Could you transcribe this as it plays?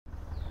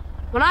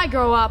When I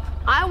grow up,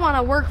 I want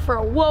to work for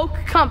a woke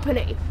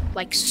company,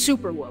 like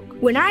super woke.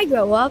 When I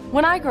grow up,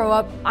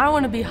 I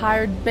want to be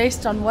hired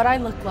based on what I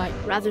look like,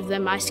 rather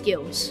than my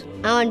skills.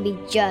 I want to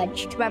be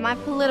judged By my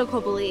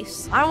political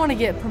beliefs. I want to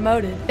get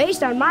promoted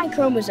based on my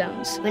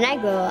chromosomes. When I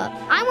grow up,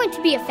 I want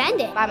to be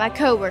offended by my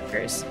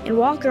coworkers and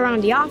walk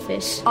around the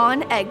office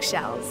on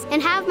eggshells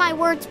and have my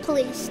words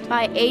policed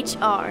by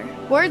HR.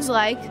 Words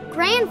like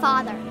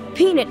grandfather,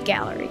 peanut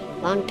gallery,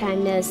 long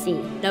time no see,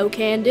 no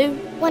can do.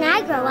 When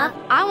I grow up,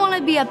 I want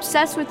to be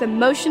obsessed with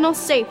emotional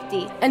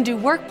safety and do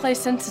workplace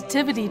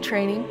sensitivity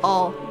training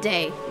all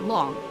day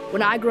long.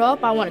 When I grow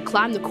up, I want to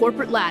climb the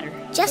corporate ladder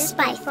just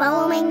by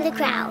following the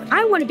crowd.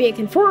 I want to be a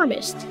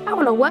conformist. I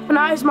want to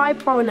weaponize my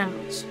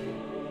pronouns.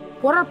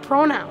 What are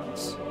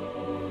pronouns?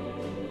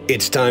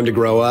 It's time to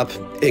grow up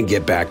and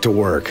get back to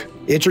work.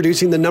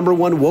 Introducing the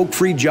 #1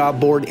 woke-free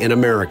job board in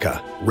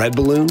America,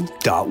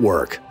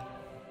 redballoon.work.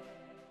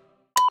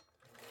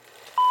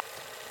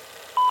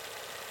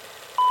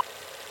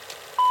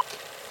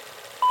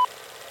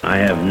 I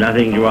have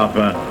nothing to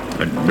offer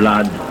but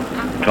blood,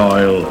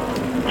 toil,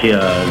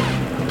 tears,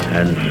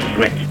 and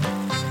sweat.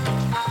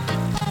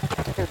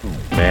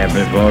 We have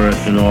before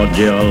us an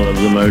ordeal of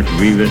the most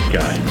grievous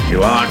kind.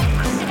 You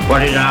ask,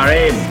 what is our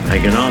aim? I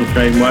can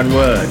answer in one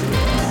word.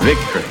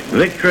 Victory.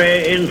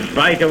 Victory in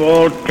spite of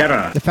all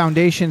terror. The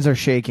foundations are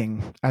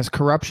shaking as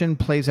corruption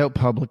plays out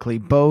publicly,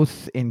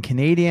 both in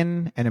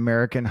Canadian and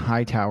American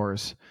high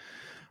towers.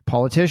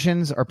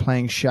 Politicians are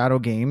playing shadow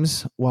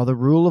games while the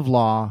rule of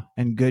law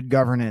and good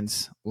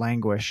governance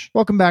languish.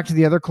 Welcome back to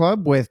The Other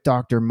Club with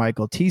Dr.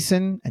 Michael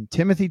Thiessen and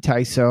Timothy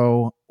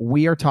Tyso.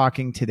 We are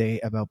talking today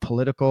about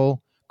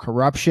political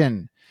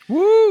corruption.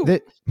 Woo!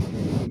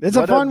 It's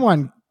a fun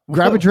one.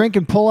 Grab a drink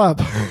and pull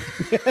up.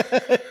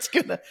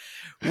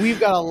 We've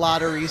got a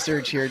lot of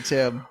research here,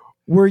 Tim.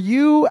 Were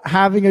you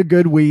having a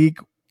good week?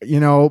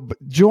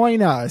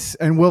 Join us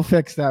and we'll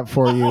fix that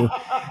for you.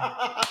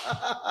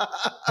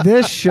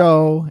 This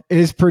show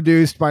is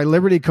produced by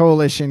Liberty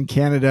Coalition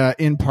Canada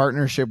in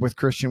partnership with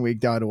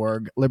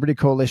ChristianWeek.org. Liberty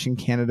Coalition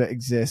Canada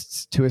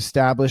exists to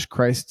establish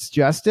Christ's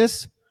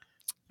justice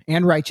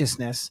and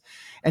righteousness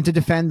and to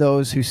defend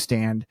those who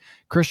stand.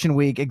 Christian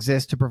Week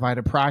exists to provide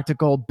a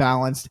practical,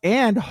 balanced,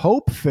 and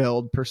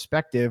hope-filled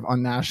perspective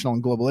on national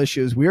and global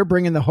issues. We are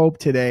bringing the hope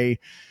today.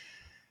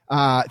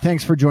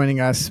 Thanks for joining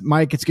us.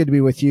 Mike, it's good to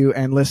be with you.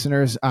 And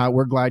listeners,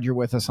 we're glad you're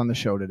with us on the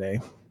show today.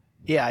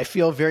 Yeah, I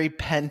feel very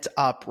pent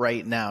up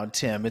right now,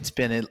 Tim. It's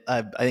been,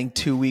 I think,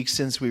 2 weeks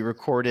since we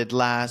recorded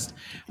last.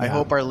 Yeah. I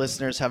hope our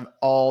listeners have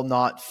all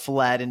not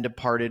fled and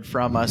departed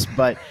from us.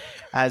 But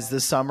as the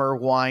summer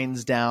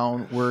winds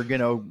down, we're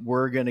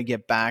gonna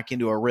get back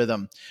into a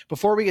rhythm.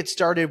 Before we get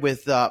started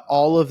with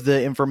all of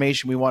the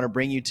information we want to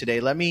bring you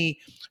today, let me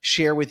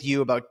share with you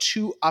about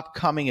 2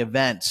 upcoming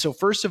events. So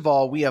first of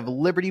all, we have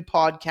Liberty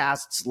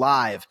Podcasts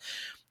Live.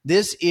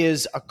 This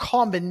is a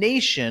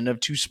combination of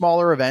 2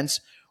 smaller events.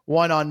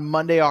 One on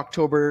Monday,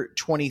 October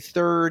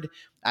 23rd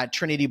at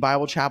Trinity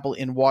Bible Chapel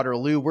in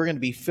Waterloo. We're going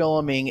to be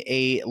filming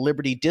a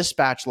Liberty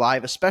Dispatch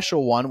Live, a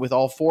special one with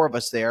all 4 of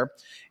us there.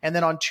 And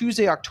then on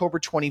Tuesday, October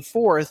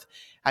 24th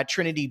at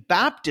Trinity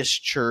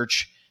Baptist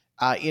Church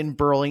in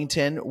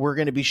Burlington, we're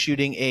going to be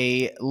shooting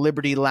a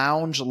Liberty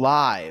Lounge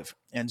Live.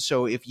 And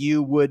so if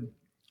you would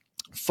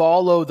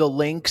follow the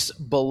links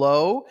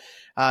below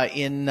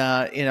in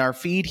our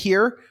feed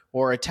here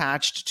or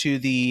attached to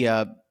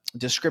the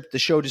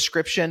show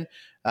description,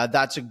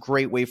 that's a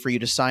great way for you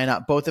to sign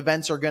up. Both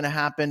events are going to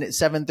happen at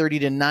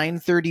 7:30 to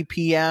 9:30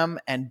 p.m.,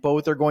 and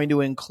both are going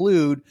to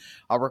include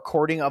a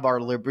recording of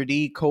our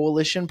Liberty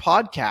Coalition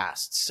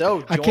podcast.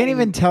 So I can't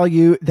even tell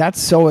you,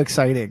 that's so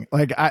exciting.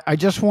 Like, I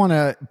just want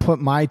to put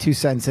my 2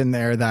 cents in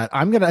there that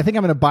I think I'm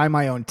going to buy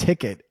my own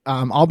ticket.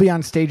 I'll be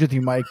on stage with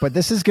you, Mike, but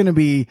this is going to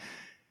be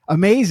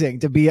amazing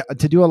to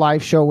do a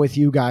live show with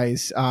you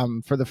guys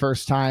for the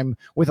first time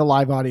with a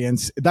live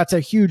audience. That's a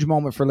huge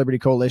moment for Liberty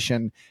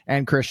Coalition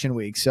and Christian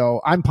Week.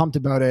 So I'm pumped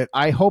about it.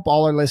 I hope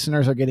all our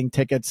listeners are getting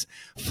tickets.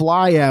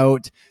 Fly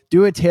out,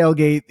 do a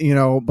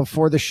tailgate,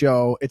 before the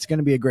show. It's going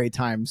to be a great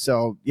time.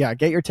 So yeah,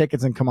 get your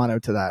tickets and come on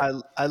out to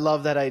that. I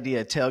love that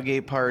idea.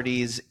 Tailgate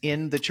parties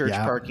in the church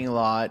parking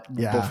lot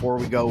before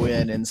we go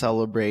in and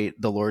celebrate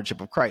the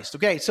Lordship of Christ.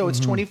 Okay, so it's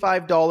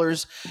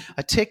 $25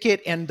 a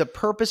ticket, and the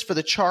purpose for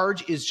the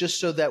charge is just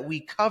so that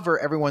we cover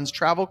everyone's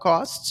travel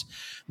costs.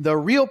 The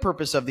real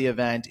purpose of the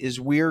event is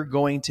we're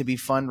going to be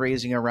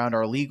fundraising around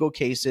our legal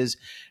cases,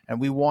 and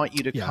we want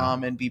you to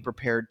come and be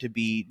prepared to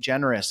be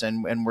generous.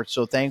 And we're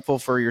so thankful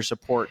for your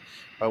support.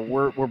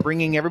 We're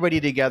bringing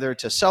everybody together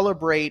to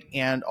celebrate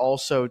and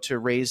also to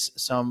raise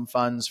some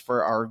funds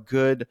for our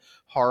good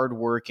hard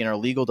work in our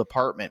legal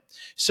department.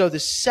 So the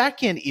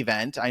second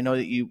event, I know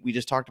that we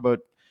just talked about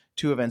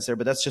 2 events there,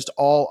 but that's just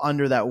all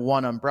under that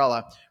one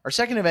umbrella. Our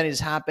second event is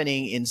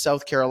happening in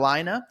South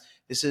Carolina.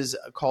 This is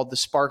called the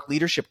Spark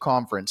Leadership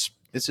Conference.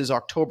 This is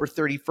October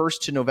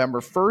 31st to November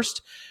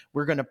 1st.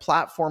 We're going to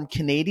platform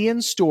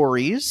Canadian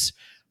stories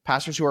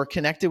pastors who are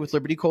connected with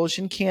Liberty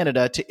Coalition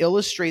Canada, to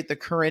illustrate the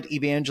current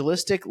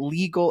evangelistic,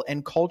 legal,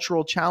 and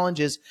cultural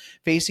challenges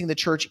facing the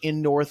church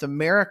in North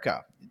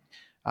America.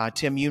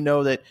 Tim, you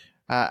know that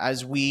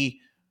as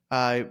we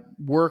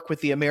work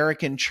with the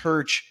American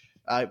church,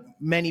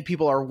 many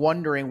people are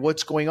wondering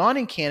what's going on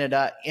in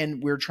Canada,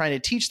 and we're trying to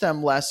teach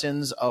them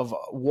lessons of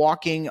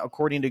walking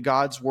according to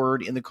God's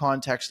word in the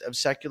context of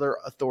secular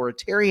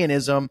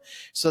authoritarianism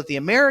so that the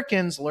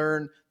Americans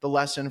learn the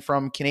lesson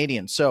from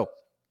Canadians. So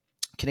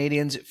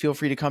Canadians, feel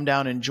free to come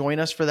down and join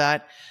us for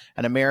that.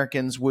 And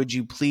Americans, would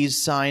you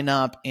please sign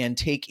up and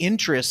take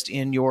interest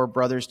in your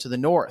brothers to the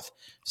north?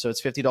 So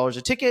it's $50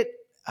 a ticket.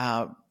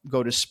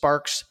 Go to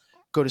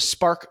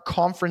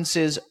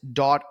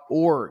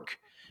sparkconferences.org.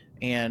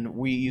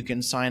 And you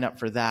can sign up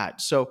for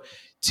that. So,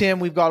 Tim,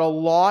 we've got a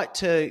lot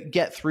to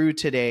get through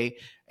today,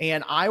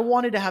 and I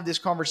wanted to have this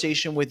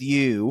conversation with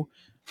you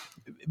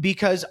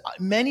because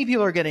many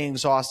people are getting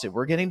exhausted.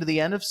 We're getting to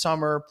the end of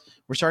summer.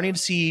 We're starting to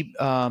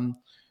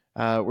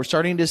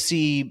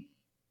see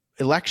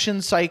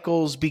election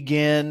cycles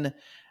begin,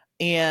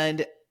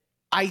 and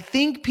I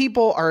think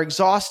people are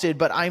exhausted,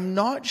 but I'm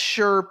not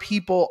sure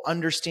people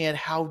understand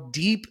how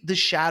deep the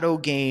shadow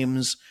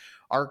games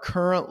are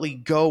currently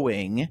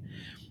going.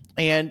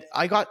 And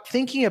I got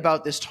thinking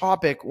about this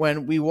topic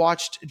when we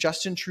watched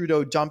Justin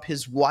Trudeau dump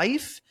his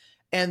wife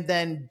and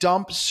then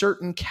dump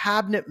certain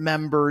cabinet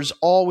members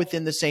all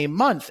within the same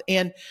month.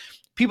 And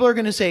people are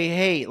going to say,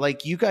 hey,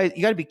 like you got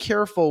to be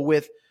careful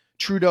with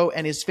Trudeau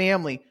and his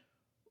family.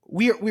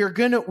 We are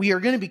going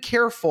to be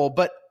careful,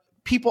 but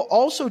people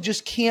also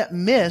just can't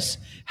miss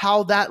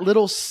how that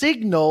little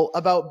signal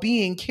about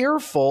being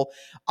careful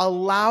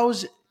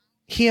allows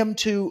him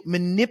to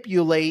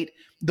manipulate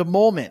the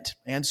moment.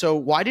 And so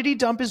why did he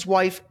dump his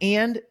wife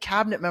and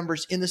cabinet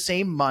members in the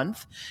same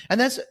month? And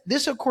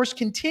this, of course,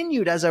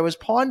 continued as I was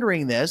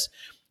pondering this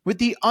with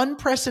the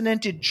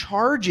unprecedented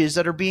charges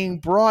that are being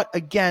brought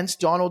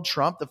against Donald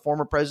Trump, the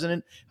former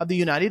president of the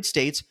United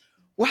States,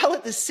 while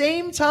at the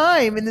same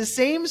time, in the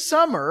same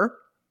summer,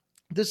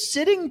 the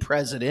sitting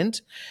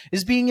president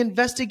is being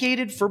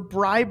investigated for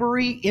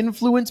bribery,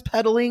 influence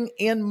peddling,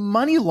 and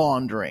money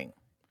laundering.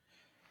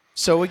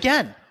 So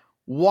again,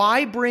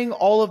 why bring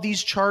all of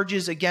these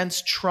charges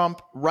against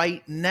Trump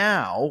right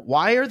now?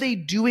 Why are they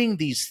doing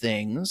these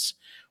things?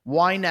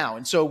 Why now?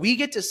 And so we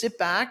get to sit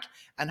back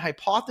and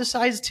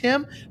hypothesize,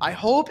 Tim. I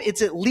hope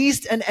it's at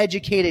least an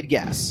educated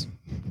guess.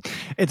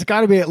 It's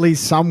got to be at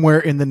least somewhere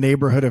in the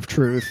neighborhood of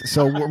truth.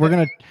 So we're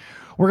gonna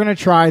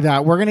try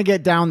that. We're gonna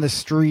get down the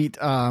street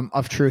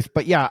of truth.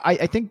 But yeah,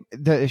 I think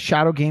the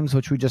shadow games,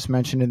 which we just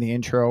mentioned in the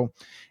intro,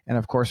 and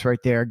of course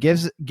right there,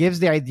 gives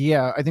the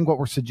idea. I think what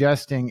we're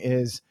suggesting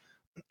is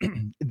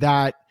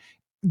that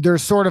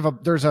there's sort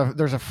of there's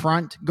a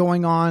front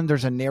going on.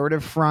 There's a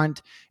narrative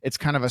front. It's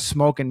kind of a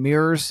smoke and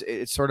mirrors.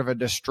 It's sort of a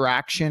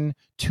distraction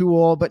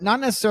tool, but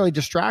not necessarily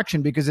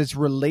distraction because it's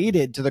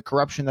related to the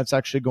corruption that's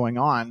actually going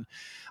on.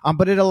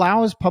 But it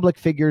allows public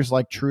figures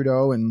like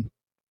Trudeau and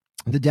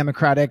the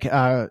Democratic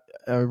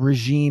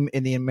regime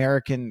in the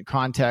American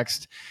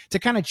context to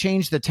kind of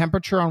change the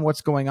temperature on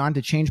what's going on,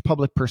 to change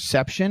public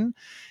perception.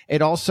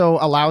 It also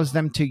allows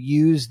them to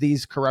use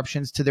these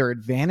corruptions to their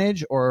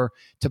advantage or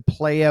to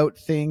play out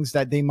things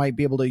that they might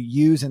be able to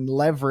use and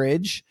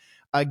leverage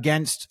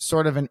against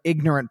sort of an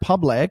ignorant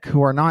public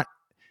who are not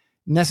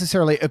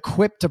necessarily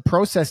equipped to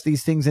process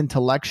these things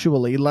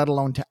intellectually, let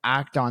alone to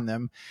act on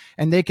them.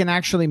 And they can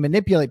actually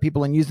manipulate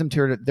people and use them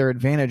to their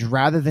advantage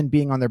rather than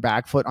being on their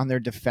back foot, on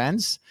their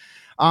defense.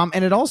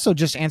 And it also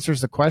just answers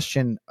the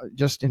question,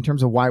 just in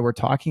terms of why we're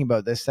talking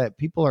about this, that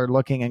people are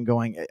looking and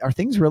going, are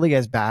things really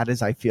as bad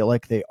as I feel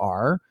like they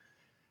are?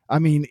 I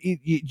mean,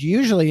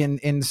 usually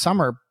in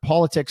summer,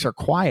 politics are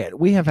quiet.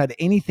 We have had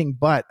anything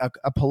but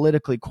a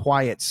politically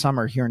quiet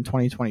summer here in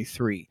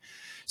 2023.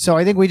 So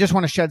I think we just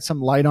want to shed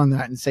some light on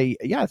that and say,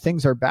 yeah,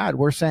 things are bad.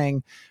 We're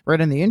saying right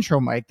in the intro,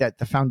 Mike, that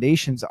the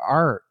foundations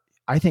are,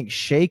 I think,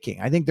 shaking.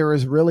 I think there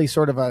is really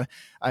sort of a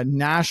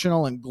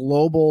national and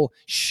global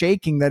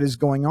shaking that is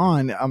going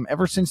on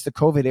ever since the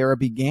COVID era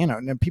began.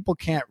 And people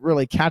can't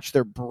really catch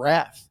their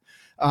breath.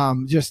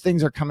 Just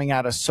things are coming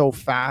at us so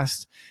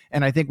fast.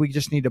 And I think we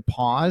just need to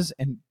pause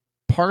and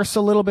parse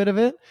a little bit of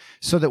it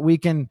so that we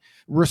can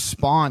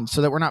respond, so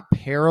that we're not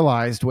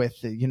paralyzed with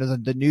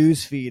the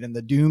news feed and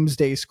the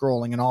doomsday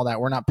scrolling and all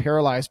that. We're not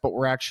paralyzed, but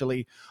we're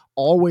actually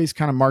always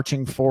kind of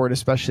marching forward,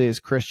 especially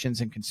as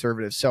Christians and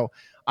conservatives. So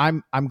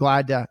I'm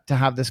glad to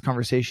have this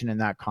conversation in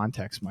that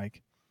context,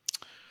 Mike.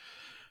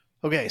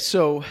 Okay,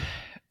 so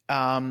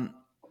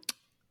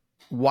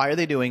why are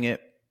they doing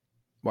it?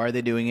 Why are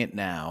they doing it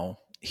now?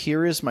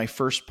 Here is my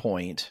first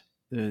point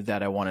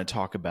that I want to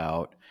talk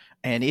about.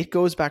 And it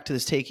goes back to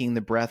this taking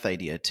the breath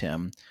idea,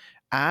 Tim.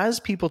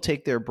 As people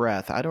take their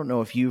breath, I don't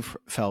know if you've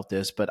felt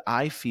this, but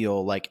I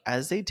feel like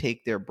as they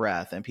take their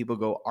breath and people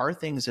go, are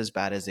things as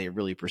bad as they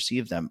really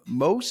perceive them?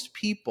 Most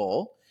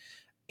people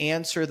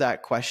answer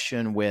that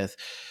question with,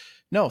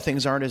 no,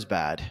 things aren't as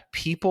bad.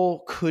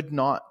 People could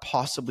not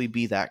possibly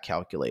be that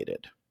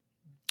calculated.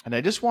 And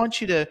I just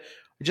want you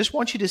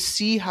to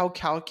see how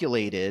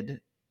calculated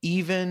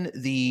even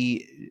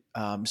the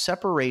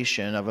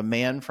separation of a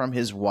man from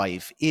his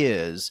wife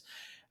is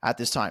at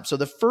this time. So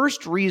the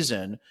first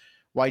reason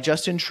why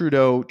Justin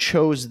Trudeau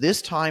chose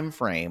this time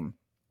frame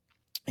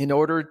in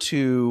order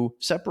to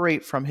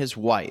separate from his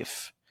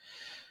wife,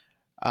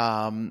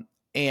 and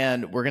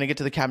we're going to get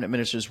to the cabinet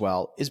minister as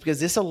well, is because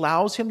this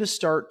allows him to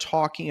start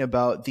talking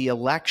about the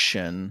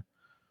election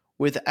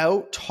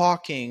without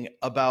talking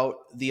about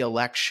the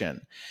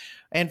election.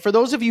 And for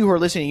those of you who are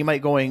listening, you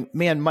might going,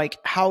 man, Mike,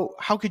 how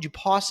could you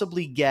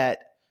possibly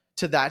get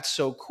to that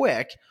so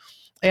quick?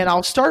 And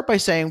I'll start by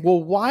saying,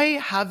 well, why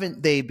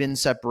haven't they been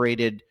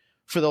separated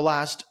for the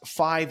last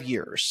 5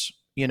 years?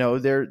 You know,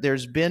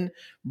 there's been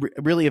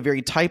really a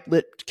very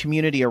tight-knit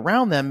community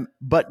around them,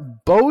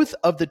 but both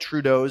of the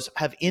Trudeaus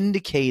have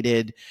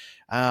indicated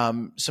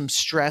some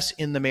stress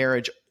in the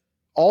marriage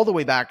all the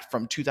way back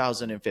from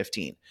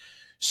 2015.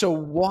 So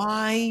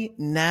why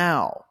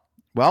now?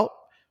 Well,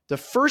 the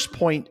first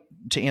point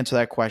to answer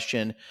that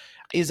question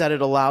is that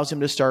it allows him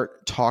to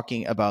start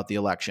talking about the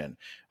election.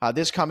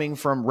 This coming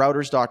from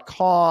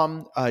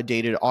Reuters.com,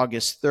 dated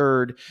August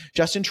 3rd.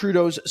 Justin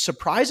Trudeau's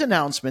surprise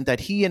announcement that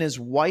he and his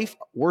wife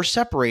were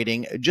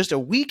separating just a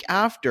week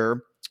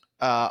after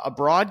a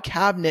broad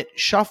cabinet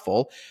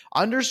shuffle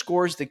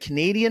underscores the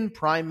Canadian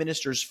Prime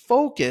Minister's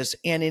focus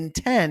and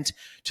intent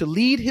to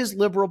lead his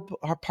Liberal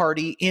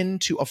Party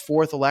into a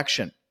fourth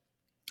election.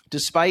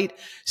 Despite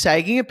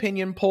sagging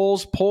opinion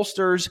polls,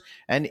 pollsters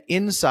and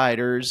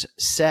insiders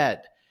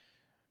said.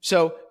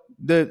 So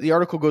the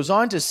article goes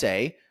on to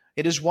say,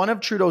 it is one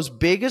of Trudeau's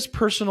biggest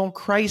personal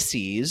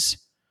crises,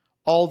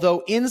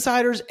 although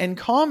insiders and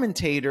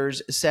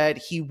commentators said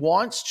he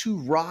wants to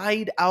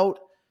ride out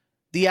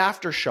the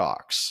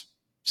aftershocks.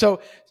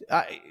 So,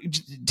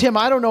 Tim,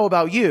 I don't know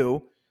about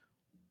you,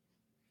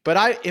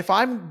 but if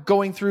I'm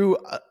going through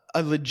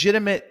a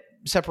legitimate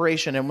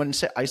separation, and when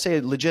I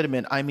say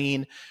legitimate, I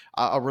mean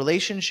a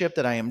relationship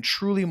that I am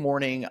truly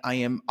mourning, I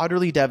am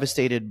utterly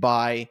devastated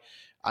by,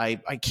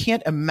 I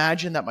can't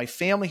imagine that my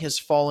family has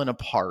fallen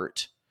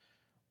apart.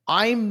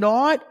 I'm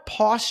not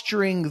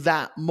posturing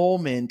that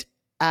moment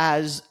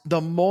as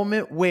the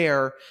moment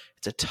where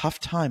it's a tough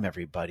time,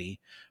 everybody,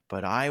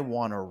 but I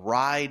want to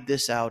ride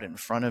this out in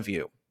front of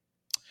you.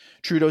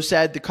 Trudeau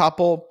said the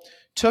couple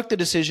took the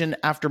decision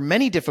after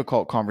many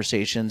difficult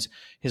conversations.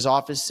 His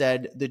office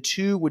said the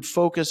two would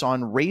focus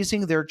on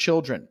raising their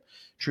children.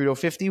 Trudeau,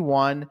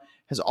 51,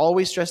 has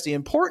always stressed the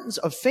importance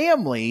of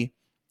family,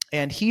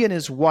 and he and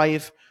his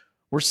wife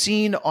were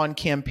seen on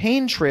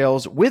campaign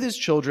trails with his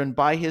children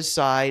by his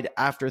side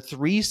after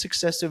 3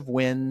 successive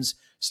wins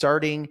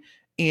starting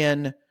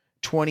in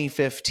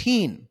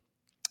 2015.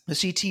 The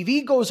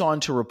CTV goes on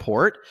to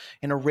report,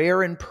 in a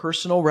rare and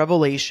personal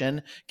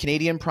revelation,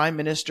 Canadian Prime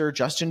Minister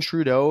Justin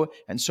Trudeau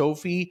and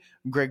Sophie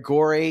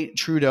Gregoire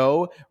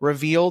Trudeau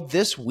revealed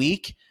this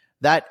week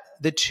that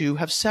the two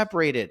have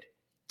separated.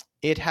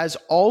 It has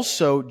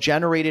also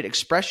generated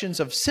expressions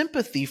of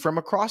sympathy from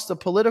across the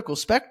political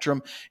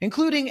spectrum,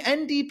 including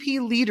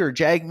NDP leader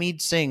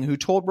Jagmeet Singh, who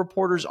told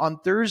reporters on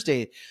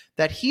Thursday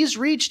that he's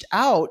reached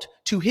out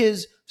to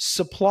his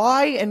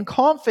supply and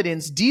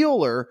confidence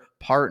dealer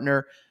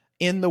partner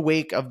in the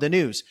wake of the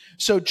news.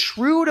 So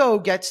Trudeau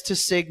gets to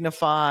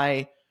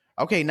signify,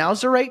 okay,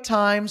 now's the right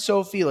time,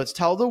 Sophie. Let's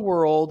tell the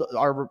world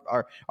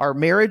our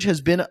marriage has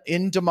been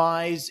in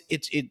demise.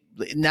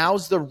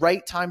 Now's the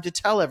right time to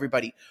tell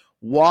everybody.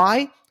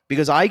 Why?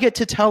 Because I get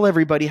to tell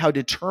everybody how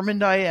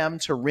determined I am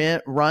to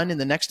run in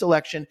the next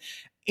election,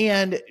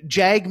 and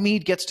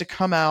Jagmeet gets to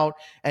come out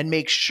and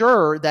make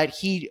sure that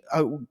he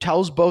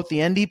tells both the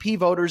NDP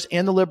voters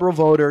and the Liberal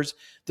voters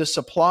the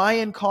supply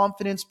and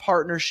confidence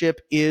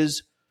partnership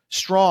is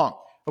strong.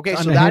 Okay,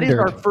 so that is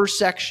our first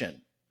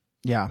section.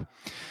 Yeah.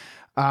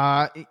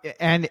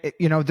 And,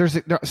 you know, there's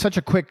such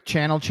a quick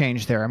channel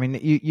change there. I mean,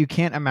 you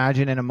can't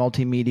imagine in a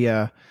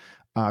multimedia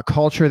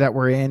culture that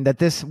we're in that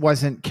this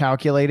wasn't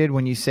calculated.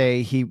 When you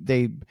say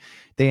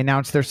they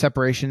announced their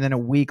separation, then a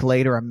week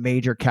later a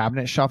major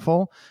cabinet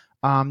shuffle,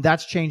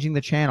 that's changing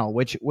the channel,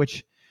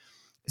 which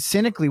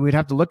cynically we'd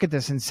have to look at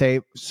this and say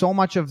so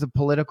much of the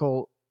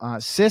political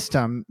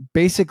system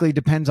basically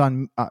depends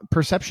on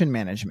perception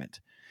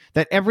management,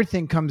 that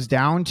everything comes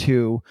down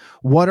to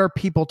what are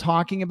people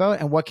talking about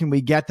and what can we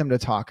get them to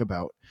talk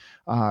about,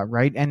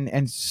 right?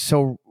 And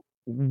so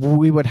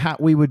we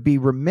would be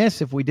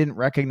remiss if we didn't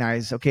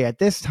recognize, okay, at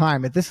this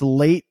time, at this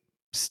late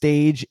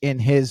stage in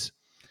his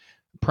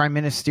prime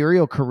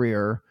ministerial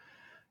career,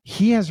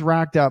 he has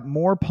racked up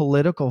more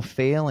political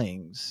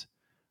failings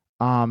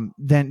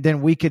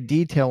than we could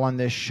detail on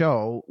this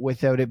show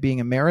without it being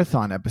a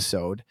marathon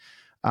episode.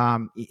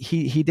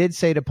 He did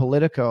say to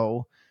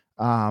Politico,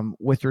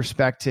 with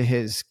respect to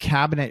his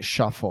cabinet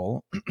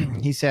shuffle,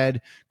 he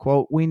said,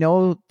 quote, "We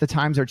know the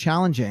times are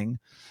challenging,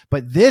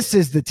 but this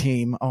is the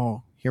team."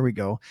 Oh, here we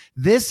go.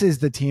 "This is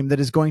the team that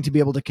is going to be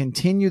able to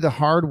continue the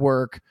hard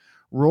work,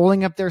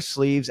 rolling up their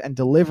sleeves and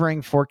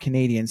delivering for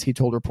Canadians," he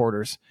told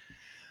reporters.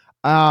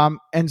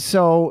 And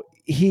so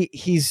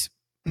he's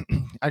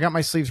I got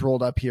my sleeves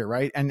rolled up here,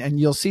 right? And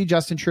you'll see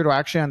Justin Trudeau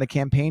actually on the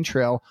campaign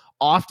trail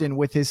often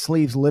with his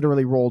sleeves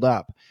literally rolled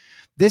up.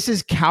 This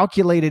is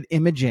calculated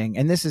imaging,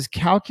 and this is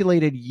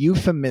calculated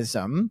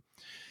euphemism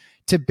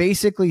to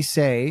basically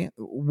say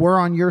we're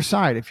on your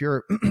side. If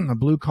you're a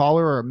blue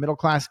collar or a middle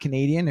class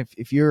Canadian,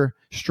 if you're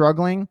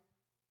struggling,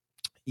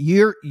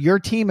 your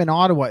team in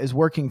Ottawa is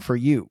working for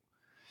you.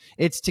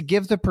 It's to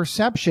give the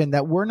perception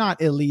that we're not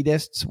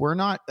elitists, we're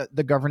not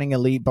the governing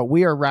elite, but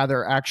we are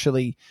rather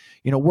actually,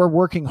 we're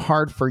working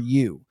hard for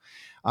you.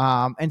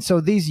 And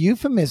so these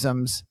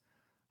euphemisms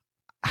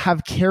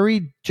have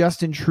carried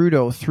Justin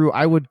Trudeau through,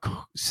 I would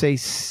say,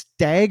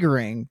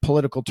 staggering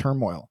political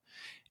turmoil.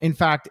 In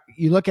fact,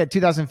 you look at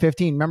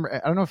 2015.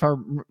 Remember, I don't know if our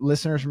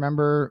listeners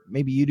remember.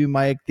 Maybe you do,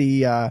 Mike.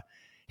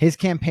 His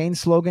campaign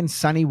slogan,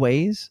 "Sunny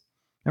Ways."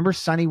 Remember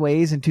Sunny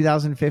Ways in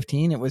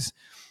 2015? It was,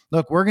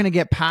 look, we're going to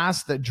get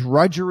past the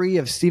drudgery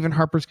of Stephen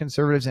Harper's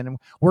Conservatives, and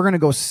we're going to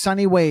go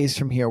sunny ways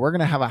from here. We're going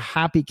to have a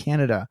happy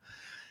Canada.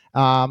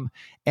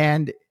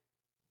 And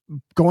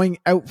going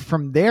out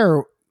from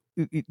there,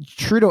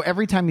 Trudeau,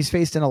 every time he's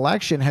faced an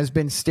election, has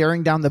been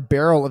staring down the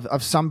barrel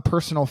of some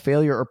personal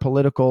failure or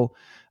political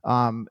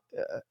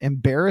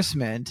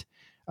embarrassment.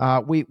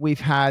 We've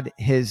had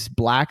his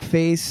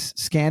blackface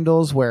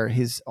scandals where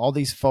all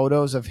these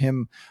photos of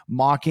him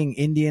mocking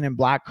Indian and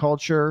black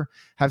culture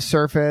have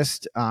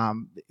surfaced.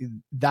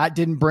 That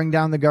didn't bring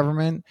down the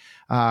government.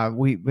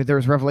 There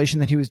was revelation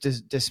that he was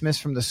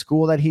dismissed from the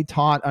school that he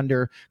taught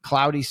under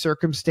cloudy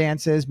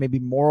circumstances, maybe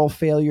moral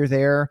failure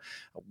there.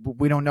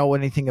 We don't know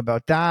anything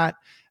about that.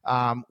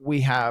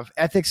 We have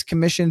ethics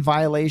commission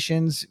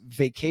violations,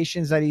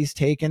 vacations that he's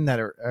taken that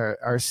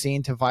are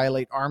seen to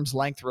violate arm's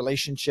length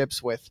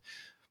relationships with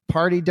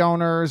party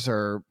donors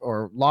or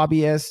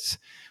lobbyists.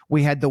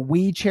 We had the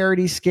We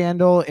Charity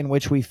scandal, in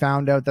which we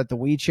found out that the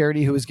We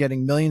Charity, who was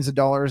getting millions of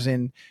dollars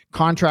in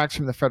contracts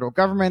from the federal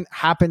government,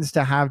 happens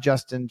to have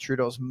Justin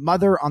Trudeau's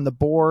mother on the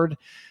board.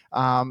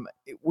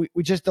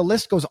 The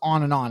list goes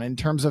on and on in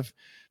terms of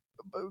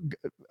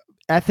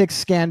ethics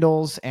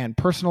scandals and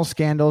personal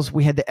scandals.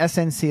 We had the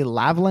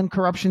SNC-Lavalin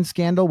corruption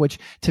scandal, which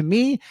to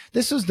me,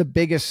 this was the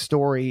biggest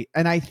story.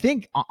 And I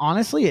think,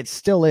 honestly, it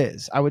still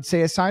is. I would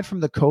say, aside from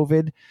the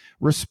COVID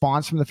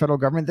response from the federal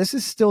government, this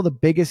is still the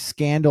biggest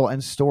scandal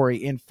and story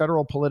in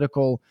federal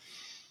political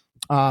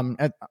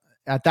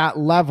at that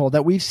level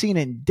that we've seen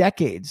in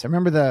decades. I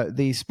remember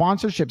the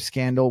sponsorship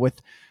scandal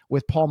with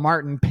Paul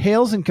Martin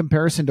pales in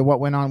comparison to what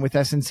went on with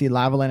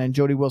SNC-Lavalin and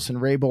Jody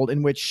Wilson-Raybould,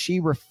 in which she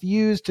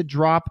refused to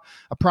drop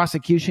a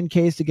prosecution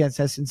case against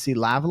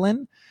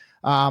SNC-Lavalin.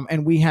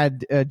 And we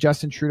had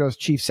Justin Trudeau's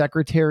chief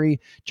secretary,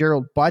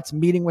 Gerald Butts,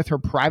 meeting with her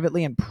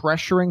privately and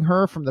pressuring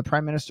her from the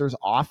prime minister's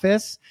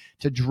office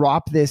to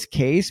drop this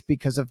case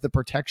because of the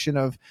protection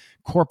of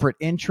corporate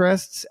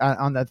interests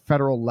on the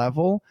federal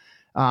level.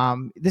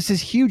 This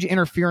is huge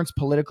interference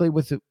politically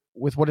with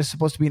what is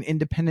supposed to be an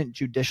independent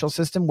judicial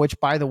system, which,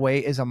 by the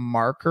way, is a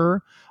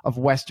marker of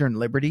Western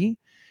liberty,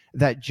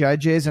 that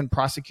judges and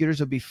prosecutors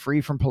will be free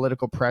from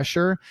political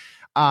pressure.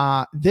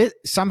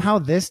 Somehow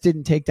this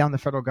didn't take down the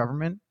federal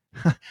government.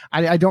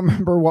 I don't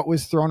remember what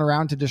was thrown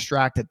around to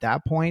distract at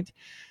that point.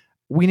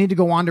 We need to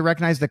go on to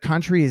recognize the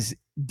country is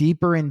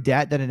deeper in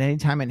debt than at any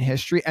time in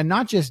history, and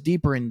not just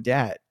deeper in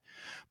debt,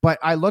 but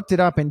I looked it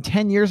up, and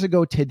 10 years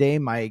ago today,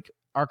 Mike,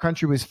 our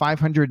country was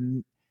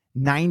 $590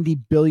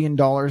 billion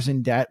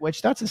in debt,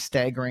 which that's a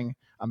staggering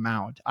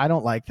amount. I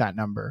don't like that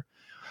number.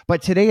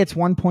 But today it's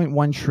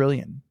 1.1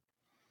 trillion.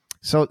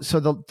 So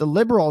the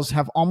Liberals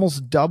have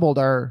almost doubled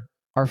our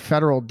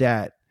federal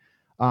debt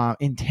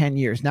in 10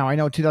 years. Now, I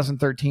know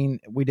 2013,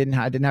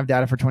 I didn't have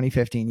data for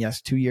 2015. Yes,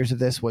 2 years of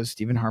this was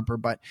Stephen Harper,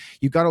 but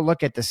you got to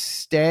look at the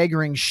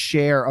staggering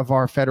share of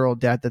our federal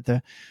debt that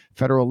the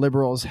federal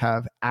Liberals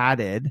have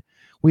added.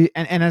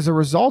 And as a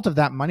result of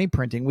that money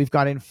printing, we've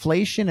got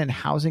inflation and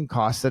housing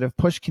costs that have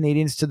pushed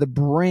Canadians to the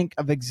brink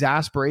of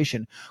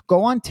exasperation.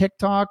 Go on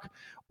TikTok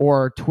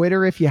or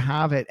Twitter if you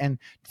have it, and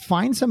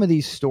find some of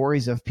these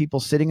stories of people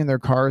sitting in their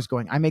cars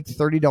going, I make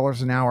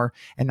 $30 an hour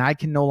and I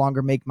can no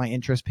longer make my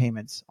interest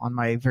payments on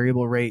my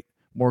variable rate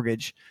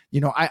mortgage.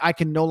 I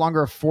can no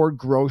longer afford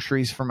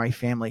groceries for my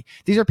family.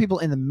 These are people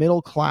in the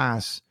middle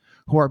class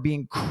who are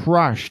being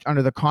crushed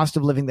under the cost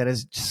of living that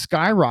has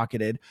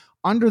skyrocketed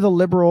under the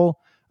Liberal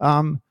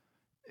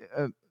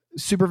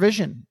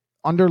supervision,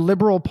 under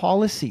Liberal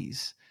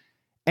policies.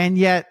 And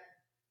yet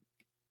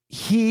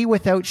he,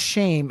 without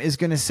shame, is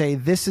going to say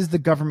this is the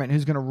government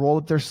who's going to roll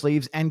up their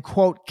sleeves and,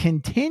 quote,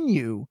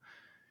 continue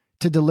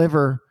to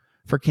deliver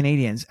for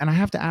Canadians. And I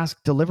have to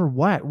ask, deliver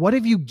what? What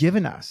have you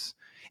given us?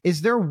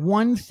 Is there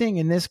one thing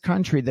in this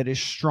country that is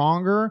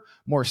stronger,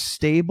 more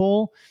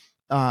stable,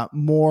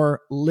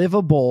 more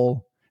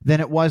livable than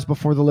it was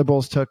before the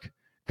Liberals took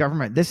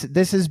government?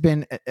 This has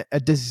been a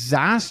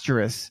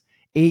disastrous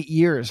 8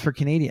 years for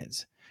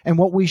Canadians. And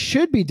what we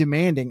should be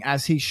demanding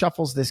as he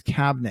shuffles this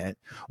cabinet,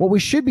 what we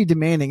should be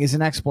demanding is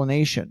an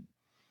explanation.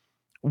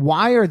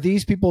 Why are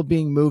these people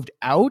being moved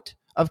out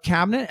of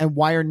cabinet, and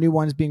why are new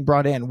ones being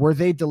brought in? Were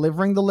they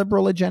delivering the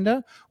Liberal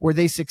agenda? Were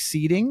they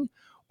succeeding?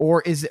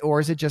 or is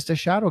it just a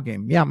shadow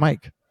game? Yeah,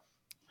 Mike.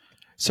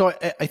 So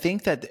I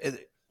think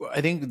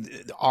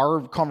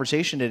our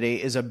conversation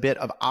today is a bit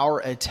of our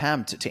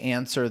attempt to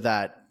answer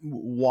that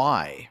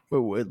why.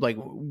 Like,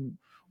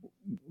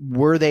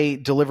 were they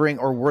delivering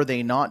or were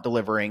they not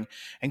delivering?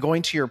 And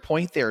going to your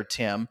point there,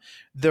 Tim,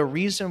 the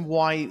reason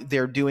why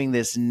they're doing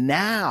this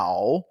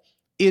now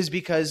is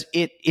because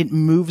it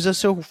moves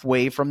us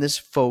away from this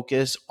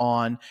focus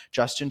on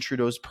Justin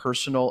Trudeau's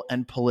personal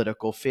and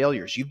political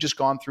failures. You've just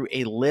gone through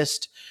a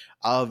list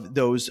of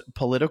those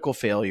political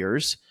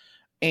failures,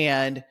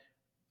 and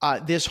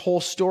this whole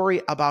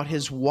story about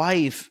his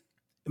wife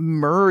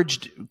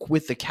merged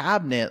with the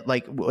cabinet,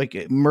 like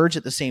merged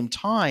at the same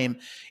time.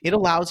 It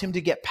allows him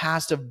to get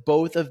past of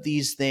both of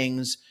these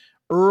things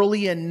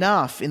early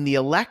enough in the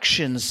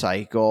election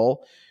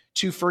cycle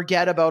to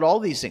forget about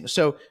all these things.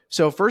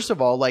 So first of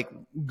all,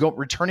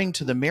 returning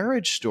to the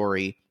marriage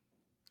story,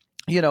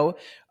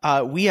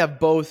 we have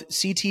both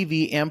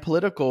CTV and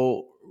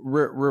Political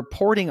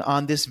reporting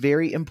on this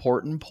very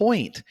important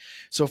point.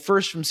 So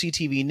first, from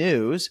CTV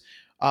News,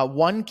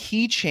 one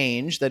key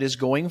change that is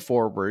going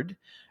forward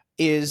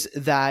is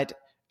that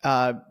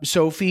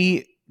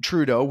Sophie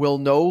Trudeau will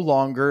no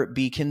longer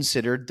be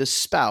considered the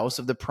spouse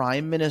of the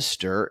Prime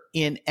Minister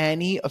in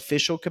any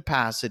official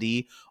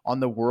capacity on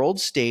the world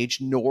stage,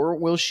 nor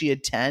will she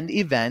attend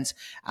events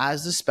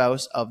as the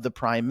spouse of the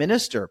Prime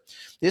Minister.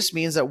 This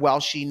means that while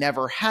she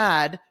never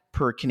had,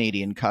 per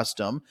Canadian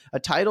custom, a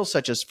title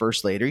such as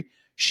First Lady,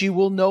 she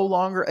will no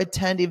longer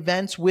attend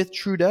events with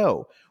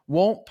Trudeau,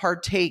 won't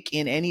partake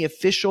in any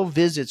official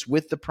visits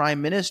with the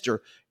Prime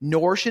Minister,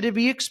 nor should it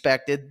be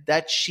expected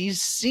that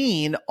she's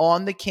seen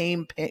on the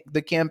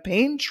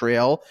campaign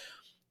trail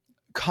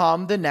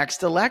come the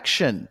next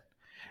election.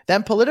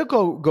 Then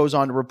Politico goes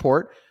on to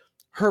report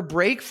her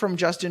break from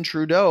Justin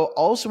Trudeau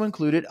also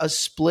included a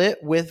split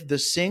with the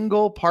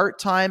single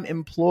part-time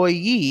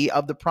employee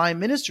of the Prime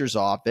Minister's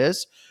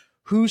office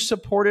who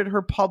supported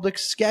her public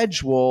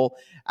schedule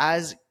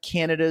as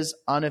Canada's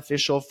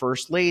unofficial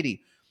First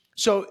Lady.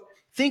 So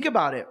think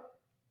about it.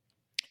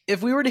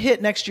 If we were to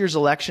hit next year's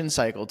election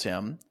cycle,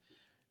 Tim,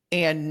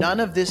 and none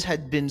of this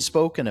had been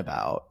spoken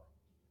about,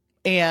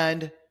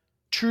 and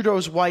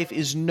Trudeau's wife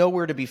is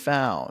nowhere to be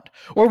found,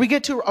 or we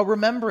get to a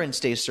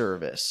Remembrance Day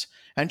service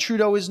and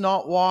Trudeau is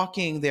not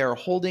walking there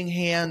holding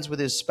hands with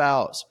his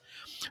spouse,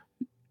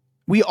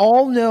 we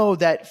all know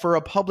that for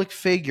a public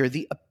figure,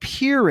 the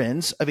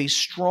appearance of a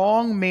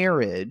strong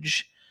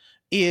marriage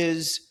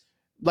is,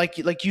 like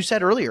you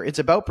said earlier, it's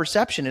about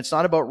perception. It's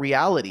not about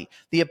reality.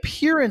 The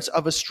appearance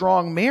of a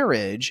strong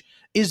marriage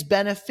is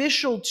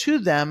beneficial to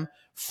them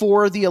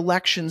for the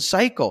election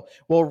cycle.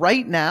 Well,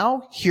 right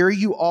now, here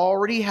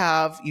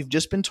you've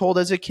just been told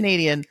as a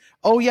Canadian,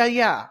 oh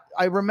yeah,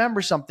 I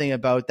remember something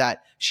about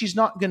that. She's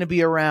not going to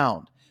be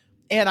around.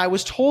 And I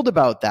was told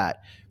about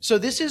that. So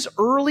this is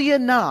early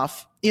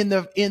enough in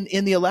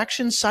the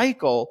election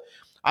cycle.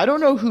 I don't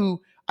know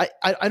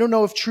I don't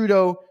know if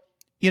Trudeau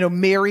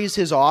marries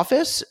his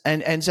office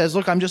and says,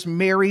 look, I'm just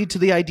married to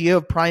the idea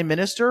of Prime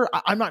Minister.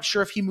 I'm not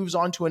sure if he moves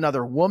on to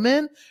another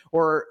woman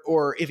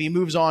or if he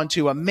moves on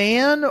to a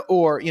man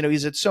or,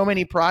 he's at so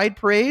many pride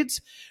parades.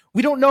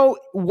 We don't know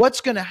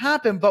what's going to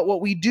happen, but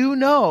what we do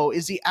know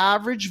is the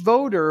average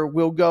voter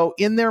will go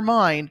in their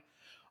mind,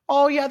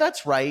 oh yeah,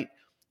 that's right.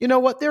 You know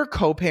what? They're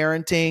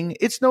co-parenting.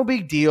 It's no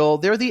big deal.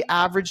 They're the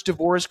average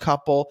divorced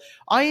couple.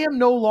 I am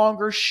no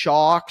longer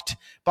shocked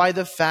by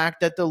the fact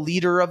that the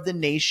leader of the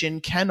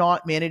nation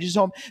cannot manage his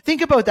home.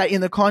 Think about that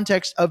in the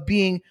context of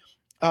being,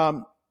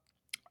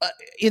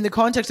 in the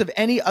context of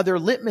any other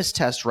litmus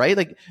test, right?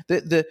 Like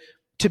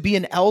to be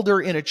an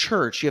elder in a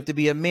church, you have to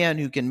be a man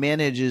who can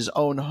manage his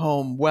own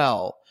home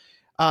well.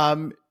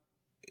 All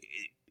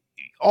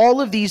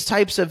of these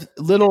types of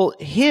little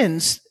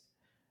hints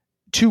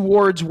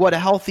towards what a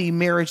healthy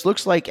marriage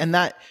looks like. And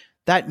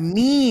that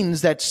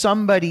means that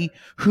somebody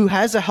who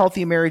has a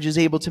healthy marriage is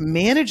able to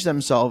manage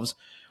themselves.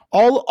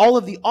 All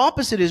of the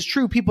opposite is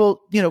true.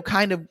 People,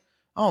 kind of,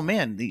 oh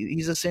man,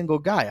 he's a single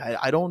guy.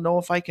 I don't know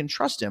if I can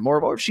trust him.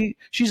 Or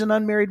she's an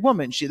unmarried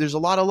woman. There's a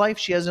lot of life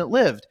she hasn't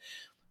lived.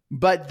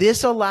 But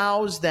this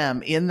allows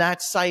them in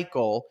that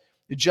cycle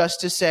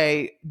just to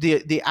say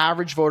the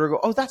average voter go,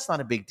 oh, that's not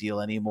a big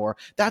deal anymore.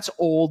 That's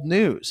old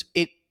news.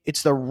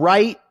 It's the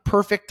right,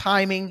 perfect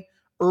timing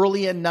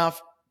early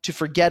enough to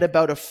forget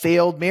about a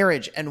failed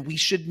marriage. And we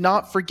should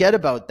not forget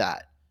about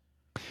that.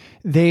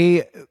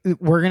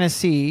 We're going to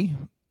see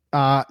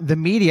the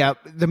media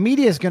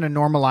is going to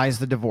normalize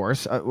the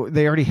divorce.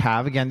 They already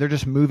have. Again, they're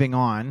just moving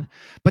on.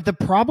 But the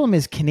problem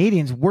is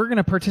Canadians, we're going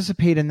to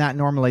participate in that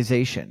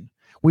normalization.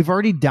 We've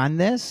already done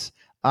this.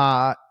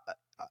 A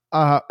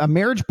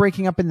marriage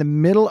breaking up in the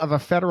middle of a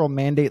federal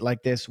mandate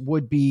like this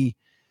would be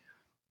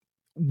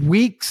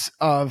weeks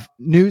of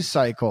news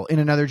cycle in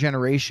another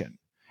generation.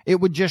 It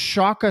would just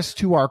shock us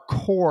to our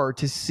core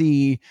to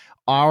see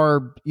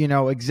our,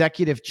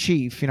 executive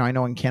chief, I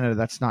know in Canada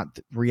that's not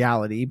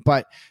reality,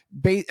 but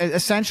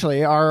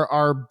essentially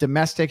our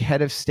domestic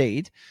head of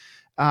state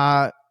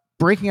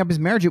breaking up his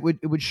marriage. It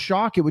would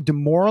shock, it would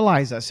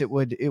demoralize us, it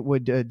would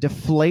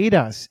deflate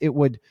us. It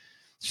would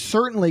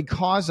certainly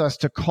cause us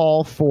to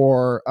call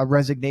for a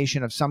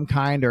resignation of some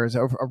kind, or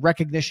a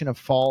recognition of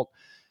fault.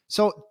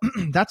 So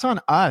that's on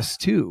us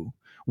too.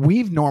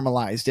 We've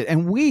normalized it,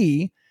 and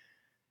we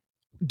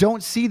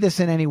don't see this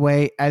in any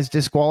way as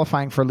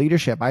disqualifying for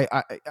leadership. I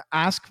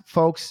ask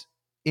folks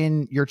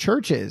in your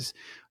churches,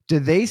 do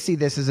they see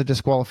this as a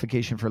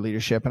disqualification for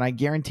leadership? And I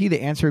guarantee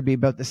the answer would be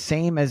about the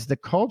same as the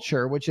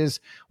culture, which is,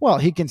 well,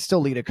 he can still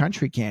lead a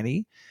country, can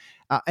he?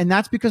 And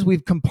that's because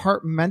we've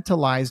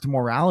compartmentalized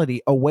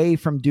morality away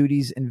from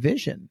duties and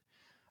vision.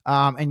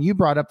 And you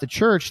brought up the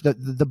church.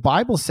 The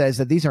Bible says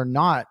that these are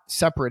not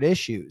separate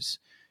issues.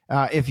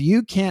 If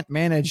you can't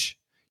manage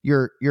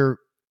the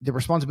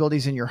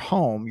responsibilities in your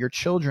home, your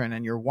children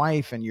and your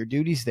wife and your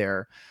duties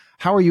there,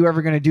 how are you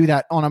ever going to do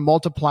that on a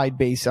multiplied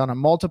base, on a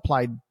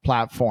multiplied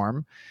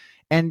platform?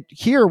 And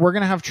here we're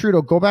going to have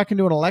Trudeau go back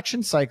into an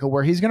election cycle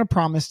where he's going to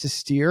promise to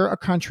steer a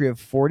country of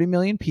 40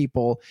 million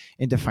people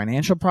into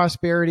financial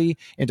prosperity,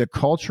 into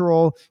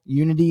cultural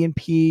unity and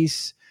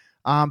peace.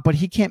 But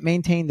he can't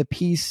maintain the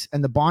peace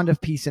and the bond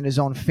of peace in his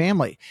own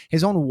family.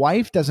 His own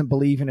wife doesn't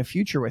believe in a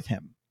future with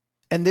him.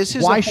 And this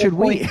is why should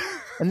we?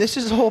 And this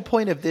is the whole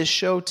point of this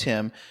show,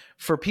 Tim,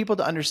 for people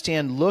to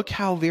understand, look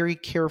how very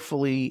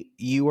carefully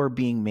you are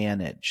being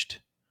managed.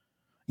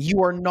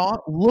 You are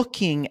not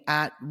looking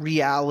at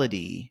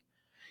reality.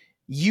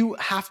 You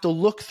have to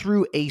look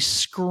through a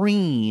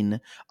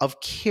screen of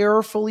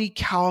carefully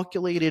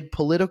calculated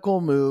political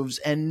moves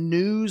and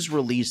news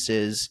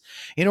releases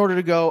in order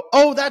to go,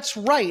 oh, that's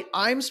right.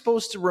 I'm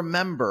supposed to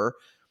remember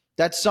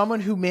that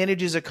someone who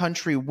manages a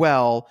country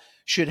well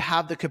should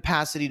have the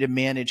capacity to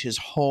manage his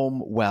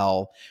home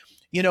well.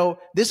 You know,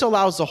 this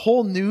allows the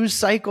whole news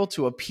cycle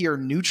to appear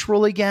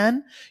neutral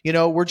again. You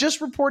know, we're just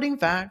reporting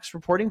facts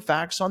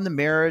on the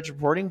marriage,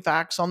 reporting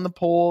facts on the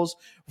polls,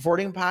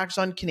 reporting facts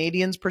on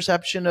Canadians'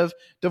 perception of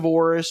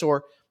divorce,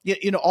 or,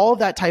 you know, all of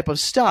that type of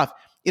stuff.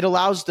 It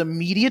allows the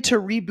media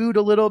to reboot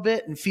a little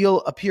bit and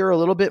appear a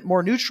little bit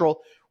more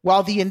neutral,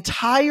 while the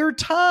entire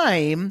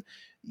time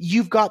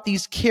you've got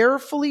these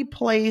carefully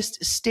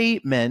placed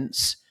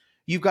statements,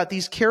 you've got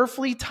these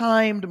carefully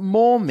timed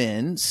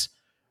moments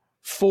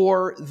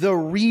for the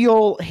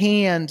real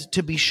hand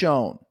to be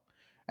shown.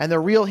 And the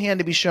real hand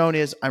to be shown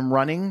is, I'm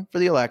running for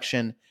the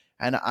election,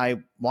 and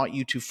I want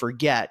you to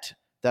forget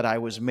that I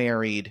was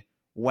married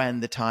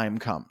when the time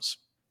comes.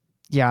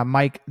 Yeah,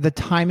 Mike, the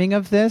timing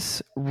of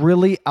this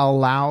really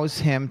allows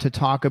him to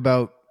talk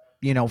about,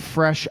 you know,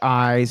 fresh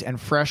eyes and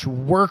fresh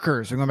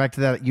workers. We're going back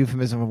to that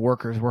euphemism of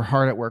workers. We're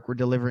hard at work. We're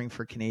delivering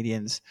for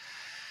Canadians.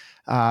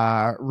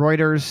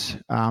 Reuters,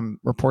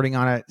 reporting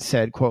on it,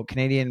 said, quote,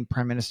 Canadian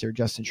Prime Minister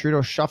Justin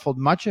Trudeau shuffled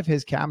much of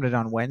his cabinet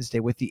on Wednesday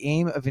with the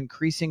aim of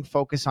increasing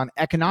focus on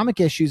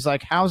economic issues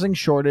like housing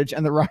shortage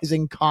and the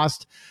rising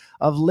cost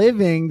of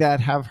living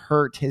that have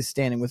hurt his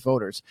standing with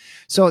voters.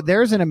 So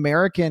there's an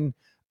American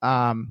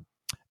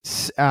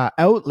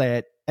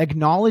outlet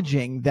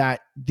acknowledging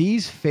that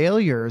these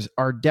failures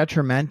are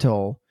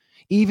detrimental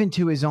even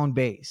to his own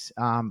base.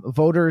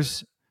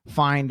 Voters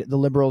find the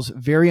Liberals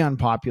very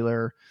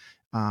unpopular.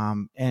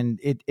 And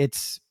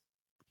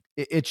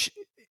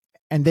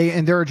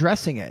they're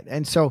addressing it.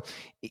 And so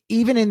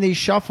even in these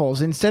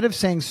shuffles, instead of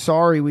saying,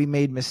 sorry, we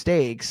made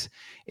mistakes,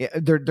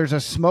 there's a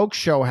smoke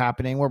show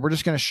happening where we're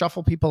just going to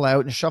shuffle people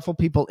out and shuffle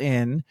people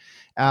in,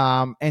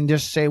 and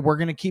just say, we're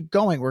going to keep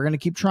going. We're going to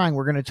keep trying.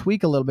 We're going to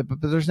tweak a little bit,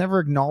 but there's never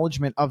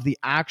acknowledgement of the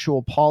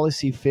actual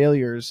policy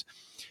failures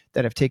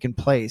that have taken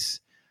place.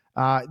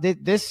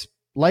 This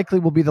likely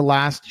will be the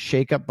last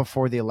shakeup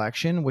before the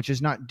election, which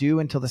is not due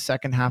until the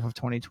second half of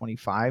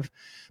 2025.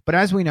 But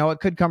as we know, it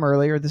could come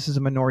earlier. This is a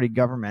minority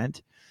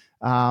government.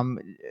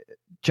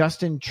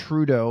 Justin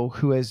Trudeau,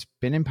 who has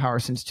been in power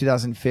since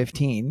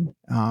 2015,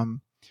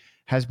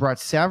 has brought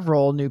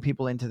several new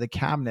people into the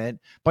cabinet,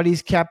 but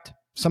he's kept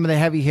some of the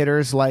heavy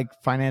hitters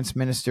like Finance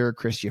Minister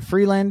Chrystia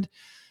Freeland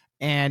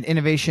and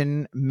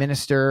Innovation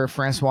Minister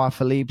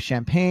François-Philippe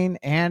Champagne,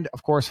 and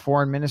of course,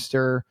 Foreign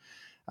Minister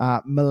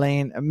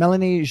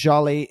Melanie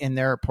Joly in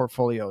their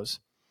portfolios.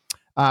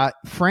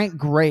 Frank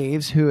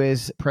Graves, who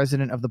is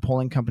president of the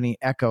polling company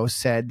Echo,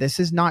 said, this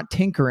is not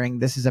tinkering.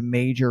 This is a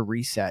major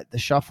reset. The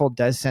shuffle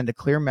does send a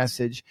clear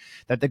message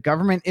that the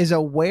government is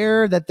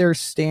aware that their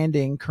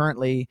standing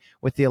currently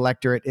with the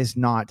electorate is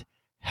not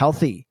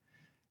healthy.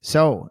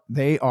 So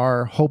they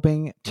are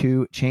hoping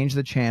to change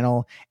the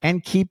channel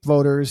and keep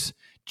voters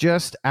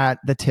just at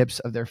the tips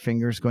of their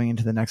fingers going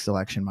into the next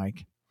election,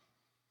 Mike.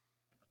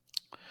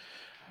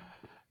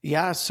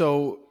 Yeah.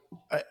 So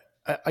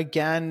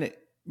again,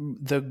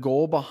 the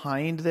goal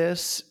behind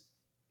this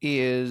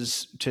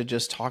is to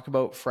just talk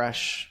about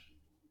fresh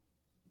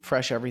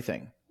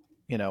everything,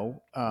 you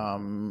know,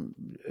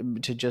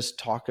 to just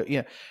talk.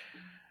 Yeah.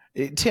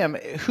 Tim,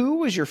 who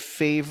was your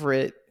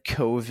favorite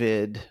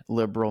COVID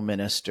Liberal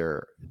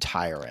minister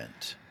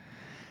tyrant?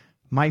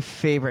 My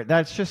favorite.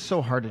 That's just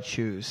so hard to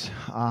choose.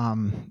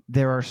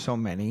 There are so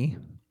many.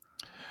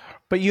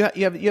 But you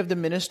have the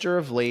Minister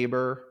of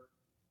Labor,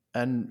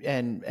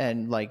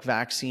 and like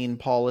vaccine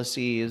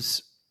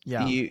policies.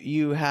 Yeah.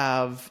 You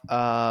have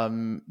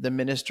the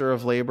Minister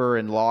of Labor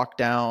and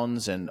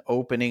lockdowns and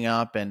opening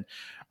up, and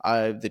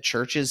the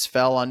churches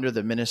fell under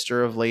the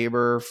Minister of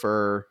Labor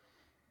for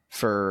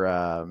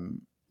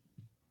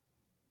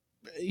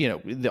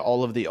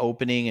all of the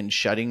opening and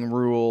shutting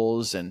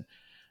rules, and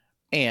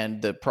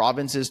the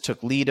provinces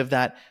took lead of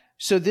that.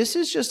 So this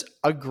is just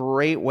a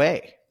great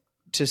way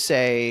to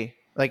say,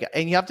 like,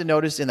 and you have to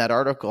notice in that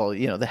article,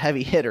 the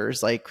heavy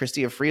hitters like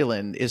Chrystia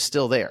Freeland is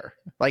still there.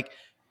 Like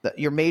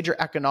your major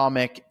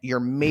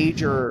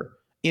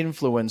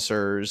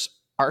influencers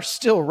are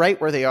still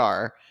right where they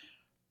are.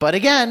 But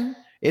again,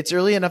 it's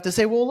early enough to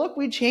say, well, look,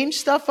 we changed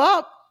stuff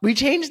up. We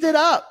changed it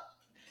up.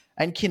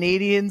 And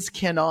Canadians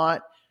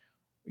cannot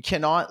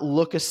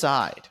look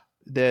aside.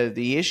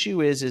 The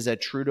issue is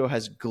that Trudeau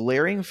has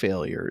glaring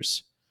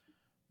failures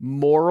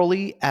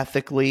morally,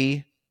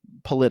 ethically,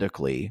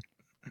 politically,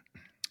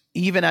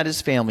 even at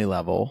his family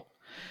level.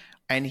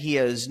 And he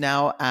has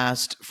now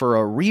asked for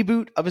a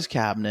reboot of his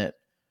cabinet,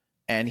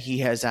 and he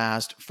has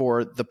asked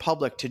for the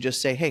public to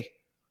just say, hey,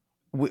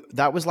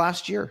 that was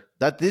last year.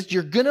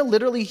 You're going to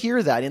literally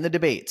hear that in the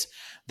debates.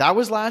 That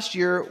was last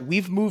year.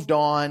 We've moved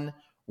on.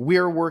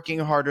 We're working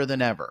harder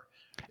than ever.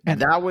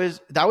 And that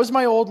was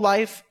my old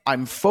life.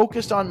 I'm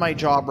focused on my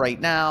job right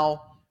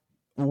now.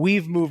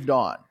 We've moved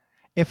on.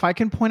 If I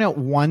can point out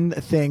one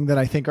thing that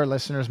I think our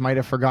listeners might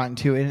have forgotten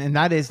too, and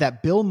that is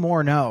that Bill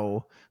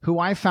Morneau, who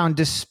I found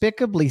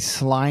despicably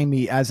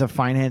slimy as a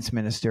finance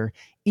minister,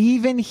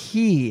 even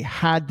he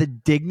had the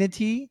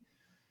dignity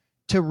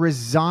to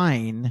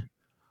resign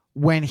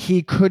when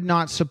he could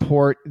not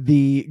support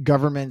the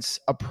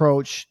government's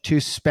approach to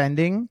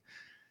spending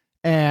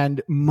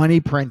and money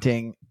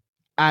printing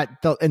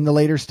in the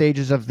later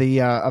stages of the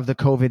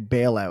COVID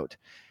bailout.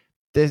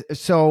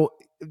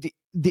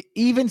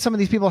 Even some of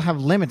these people have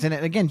limits, and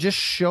it again just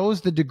shows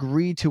the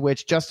degree to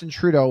which Justin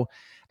Trudeau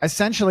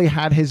essentially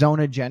had his own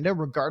agenda,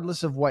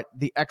 regardless of what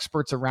the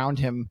experts around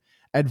him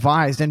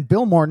advised. And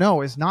Bill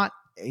Morneau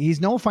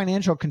he's no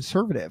financial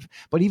conservative,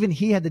 but even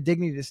he had the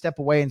dignity to step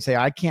away and say,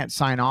 I can't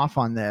sign off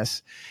on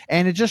this.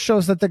 And it just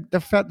shows that the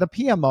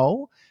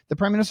PMO, the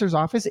Prime Minister's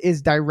office,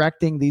 is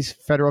directing these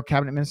federal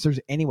cabinet ministers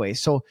anyway.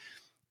 So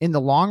in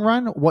the long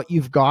run, what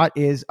you've got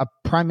is a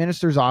Prime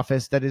Minister's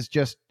office that is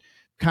just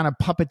kind of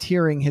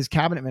puppeteering his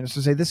cabinet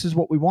ministers, say this is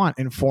what we want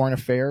in foreign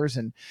affairs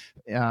and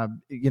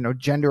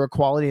gender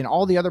equality and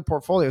all the other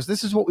portfolios.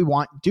 This is what we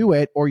want. Do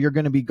it, or you're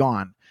going to be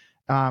gone.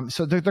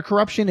 So the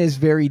corruption is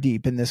very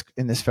deep in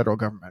this federal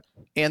government.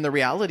 And the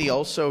reality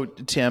also,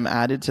 Tim,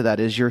 added to that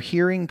is you're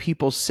hearing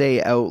people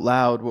say out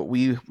loud what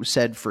we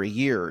said for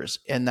years,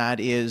 and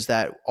that is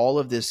that all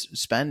of this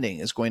spending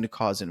is going to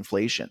cause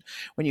inflation.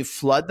 When you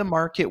flood the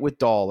market with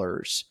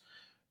dollars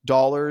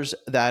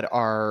that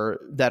are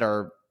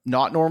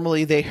not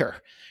normally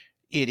there,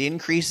 it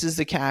increases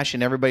the cash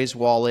in everybody's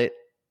wallet.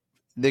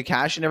 The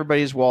cash in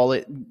everybody's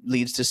wallet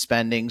leads to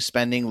spending.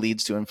 Spending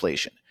leads to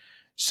inflation.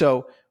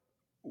 So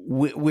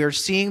we're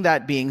seeing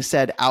that being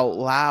said out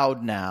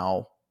loud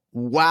now,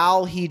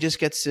 while he just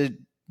gets to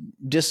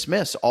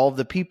dismiss all of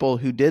the people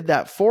who did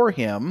that for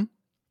him,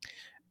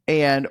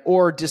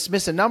 or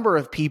dismiss a number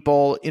of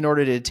people in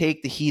order to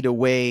take the heat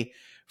away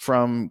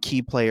from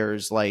key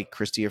players like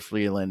Chrystia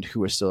Freeland,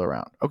 who is still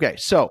around. Okay,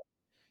 so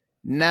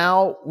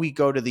now we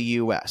go to the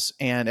U.S.,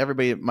 and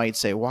everybody might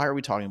say, why are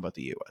we talking about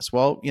the U.S.?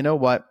 Well, you know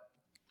what?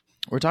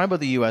 We're talking about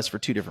the U.S. for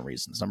two different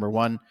reasons. Number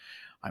one,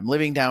 I'm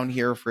living down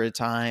here for a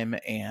time,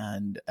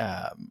 and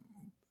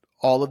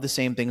all of the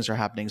same things are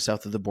happening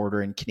south of the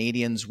border, and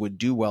Canadians would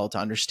do well to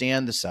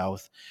understand the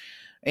South.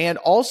 And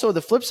also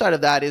the flip side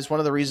of that is one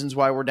of the reasons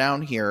why we're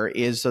down here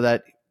is so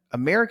that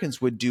Americans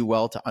would do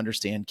well to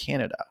understand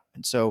Canada.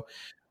 And so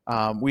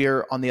we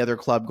are on the other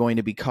club going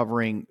to be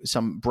covering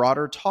some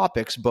broader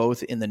topics,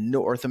 both in the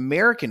North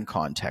American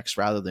context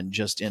rather than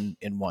just in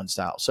one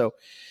style. So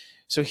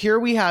here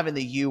we have in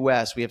the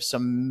U.S., we have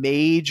some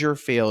major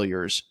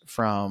failures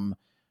from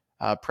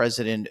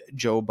President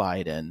Joe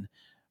Biden.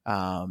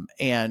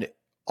 And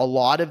a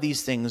lot of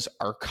these things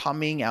are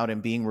coming out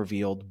and being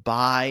revealed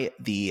by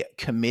the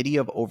Committee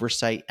of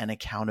Oversight and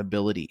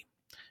Accountability.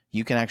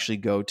 You can actually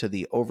go to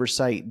the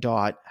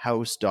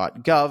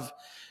oversight.house.gov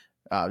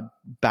 / the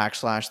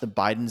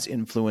Biden's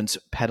influence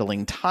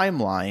peddling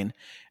timeline.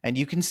 And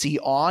you can see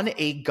on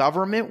a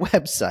government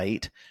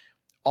website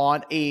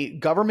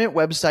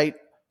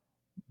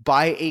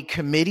by a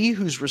committee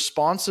who's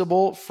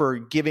responsible for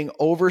giving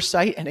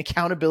oversight and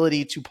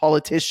accountability to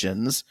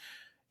politicians,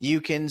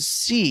 you can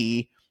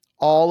see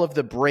all of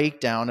the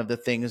breakdown of the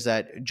things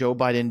that Joe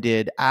Biden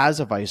did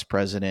as a vice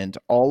president,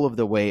 all of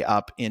the way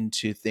up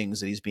into things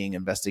that he's being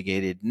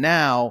investigated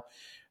now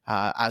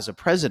as a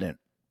president.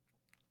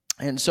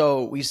 And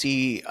so we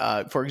see,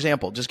 for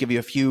example, just give you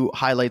a few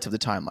highlights of the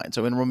timeline.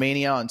 So in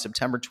Romania on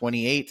September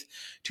 28th,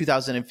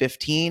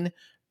 2015,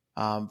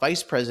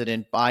 Vice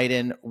President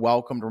Biden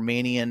welcomed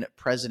Romanian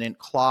President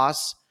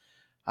Klaus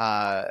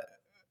Iohannis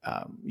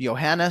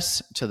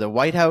to the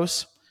White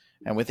House.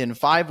 And within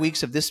 5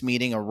 weeks of this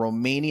meeting, a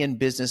Romanian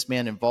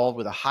businessman involved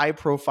with a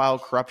high-profile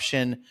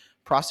corruption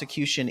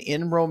prosecution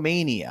in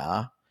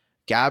Romania,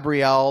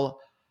 Gabriel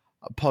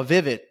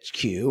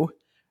Pavliciu,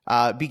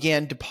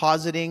 began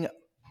depositing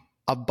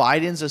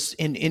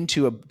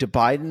into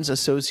Biden's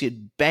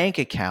associate bank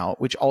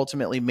account, which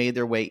ultimately made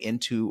their way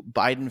into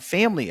Biden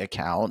family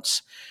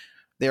accounts.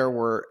 There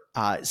were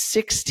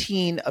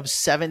 16 of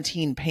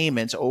 17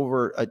 payments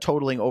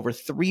totaling over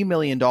 $3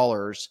 million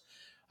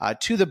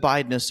to the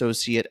Biden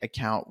associate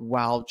account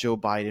while Joe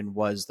Biden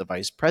was the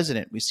vice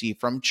president. We see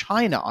from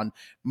China on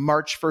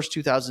March 1st,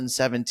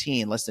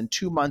 2017, less than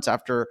 2 months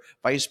after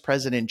Vice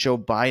President Joe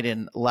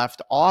Biden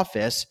left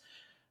office,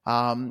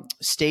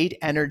 State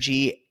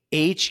Energy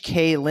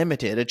HK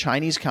Limited, a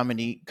Chinese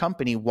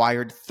company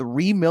wired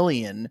 $3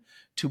 million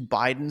to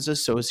Biden's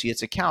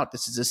associate's account.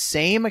 This is the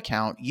same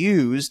account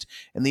used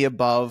in the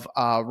above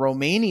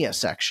Romania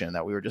section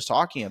that we were just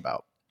talking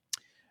about.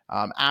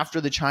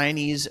 After the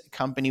Chinese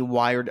company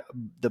wired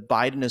the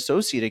Biden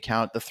associate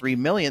account the $3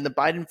 million, the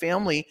Biden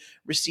family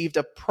received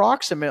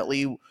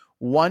approximately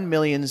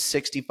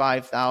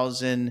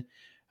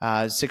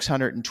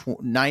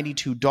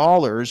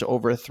 $1,065,692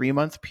 over a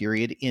 3-month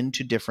period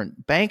into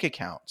different bank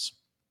accounts.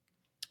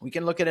 We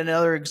can look at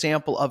another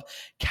example of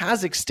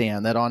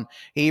Kazakhstan that on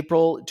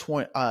April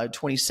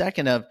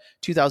 22nd of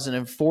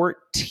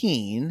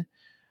 2014,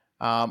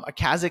 a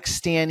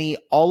Kazakhstani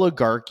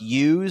oligarch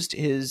used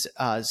his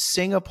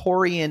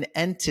Singaporean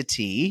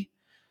entity,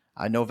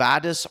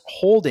 Novartis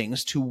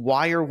Holdings, to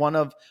wire one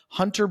of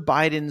Hunter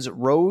Biden's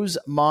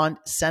Rosemont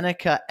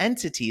Seneca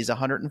entities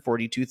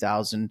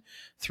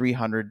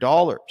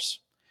 $142,300.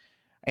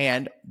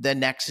 And the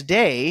next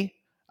day,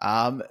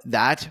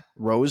 that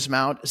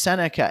Rosemont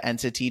Seneca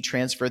entity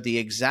transferred the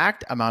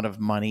exact amount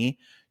of money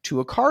to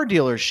a car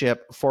dealership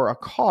for a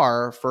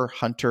car for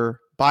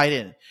Hunter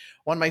Biden.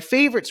 One of my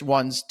favorites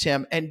ones,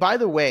 Tim, and by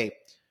the way,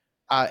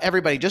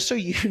 everybody, just so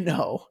you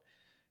know,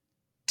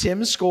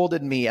 Tim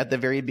scolded me at the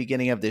very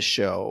beginning of this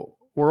show.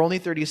 We're only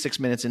 36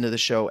 minutes into the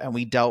show, and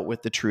we dealt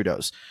with the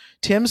Trudeaus.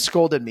 Tim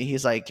scolded me.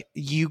 He's like,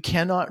 you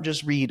cannot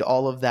just read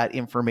all of that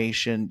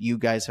information you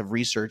guys have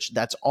researched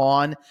that's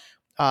on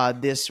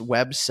this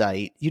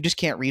website. You just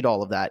can't read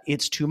all of that.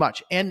 It's too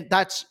much. And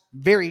that's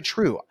very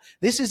true.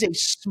 This is a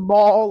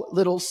small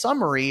little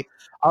summary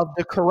of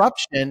the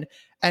corruption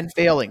and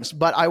failings.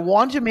 But I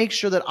want to make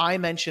sure that I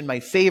mention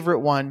my favorite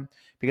one,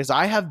 because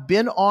I have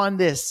been on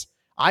this.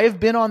 I have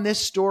been on this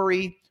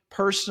story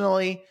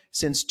personally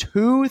since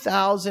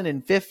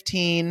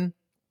 2015,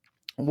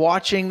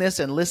 watching this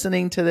and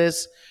listening to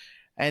this.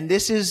 And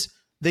this is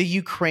the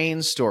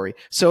Ukraine story.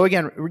 So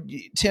again,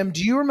 Tim,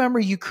 do you remember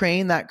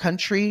Ukraine, that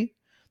country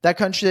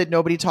that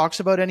nobody talks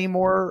about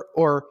anymore,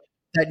 or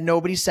that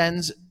nobody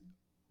sends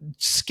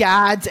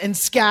scads and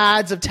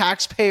scads of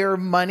taxpayer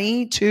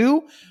money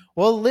to?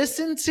 Well,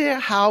 listen to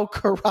how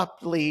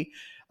corruptly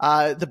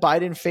the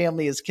Biden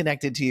family is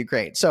connected to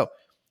Ukraine. So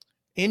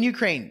in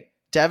Ukraine,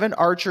 Devon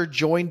Archer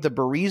joined the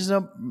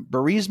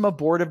Burisma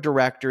board of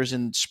directors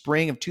in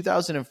spring of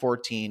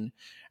 2014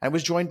 and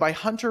was joined by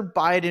Hunter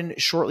Biden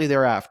shortly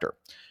thereafter.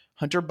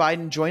 Hunter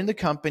Biden joined the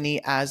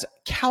company as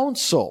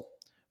counsel,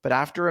 but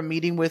after a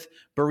meeting with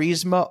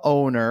Burisma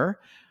owner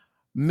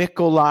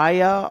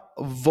Mykolaiya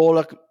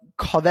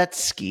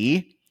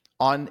Volkovetsky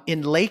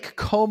in Lake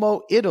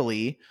Como,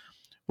 Italy,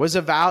 was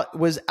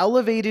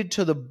elevated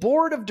to the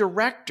board of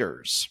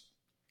directors.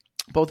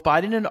 Both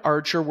Biden and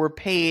Archer were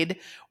paid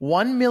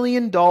 $1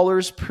 million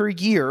per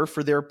year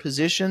for their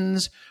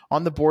positions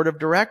on the board of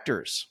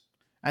directors.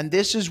 And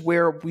this is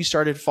where we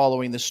started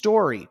following the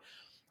story.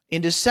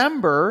 In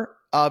December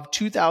of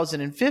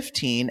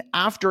 2015,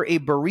 after a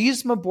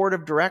Burisma board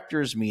of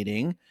directors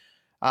meeting,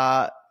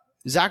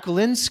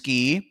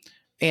 Zakulinski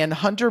and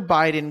Hunter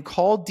Biden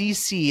called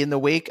DC in the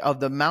wake of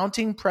the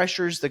mounting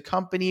pressures the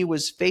company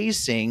was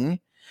facing,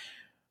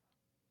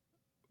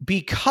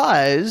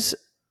 because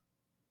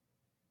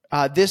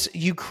this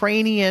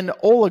Ukrainian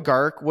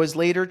oligarch was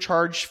later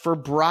charged for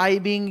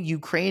bribing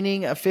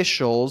Ukrainian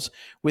officials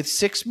with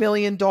 $6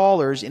 million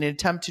in an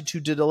attempt to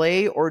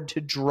delay or to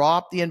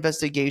drop the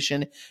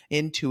investigation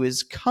into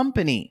his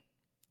company.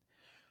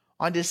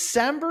 On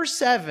December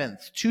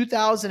 7th,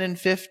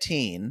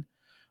 2015,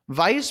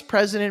 Vice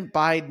President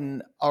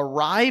Biden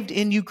arrived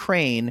in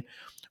Ukraine,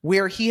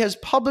 where he has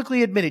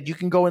publicly admitted, you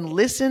can go and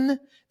listen,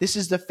 this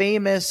is the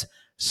famous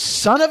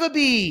son of a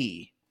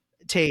bee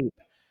tape,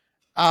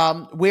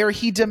 where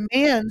he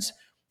demands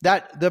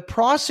that the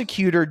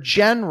prosecutor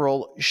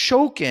general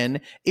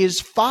Shokin is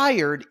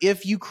fired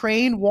if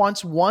Ukraine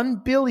wants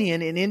 $1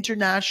 billion in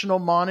international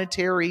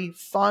monetary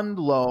fund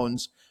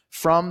loans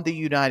from the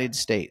United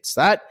States.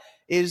 That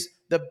is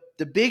the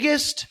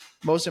biggest,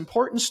 most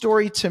important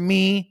story to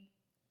me,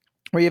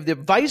 where you have the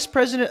Vice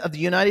President of the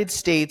United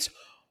States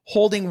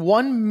holding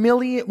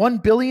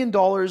 $1 billion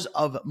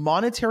of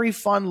monetary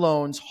fund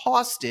loans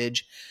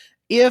hostage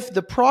if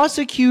the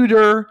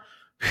prosecutor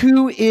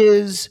who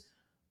is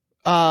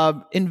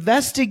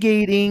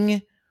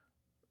investigating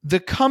the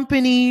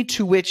company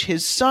to which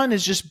his son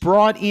is just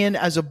brought in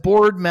as a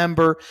board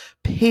member,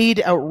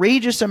 paid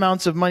outrageous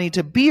amounts of money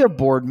to be a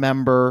board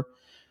member,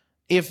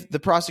 if the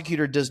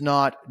prosecutor does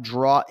not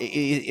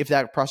if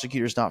that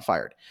prosecutor is not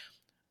fired.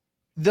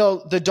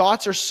 The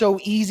dots are so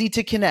easy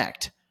to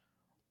connect.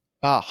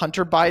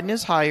 Hunter Biden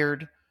is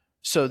hired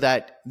so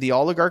that the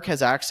oligarch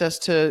has access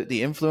to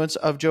the influence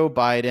of Joe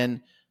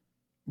Biden.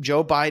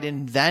 Joe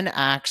Biden then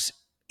acts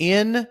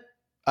in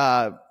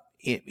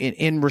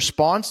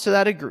response to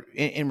that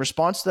in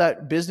response to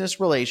that business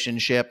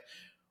relationship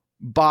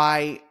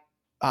by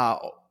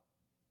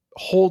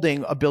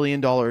holding $1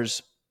 billion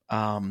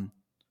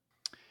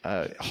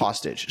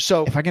hostage.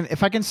 So if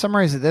I can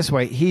summarize it this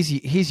way,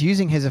 he's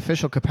using his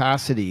official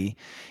capacity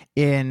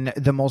in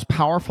the most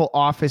powerful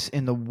office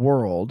in the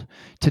world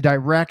to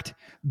direct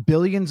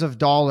billions of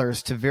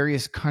dollars to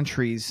various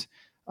countries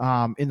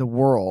in the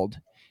world.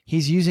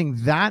 He's using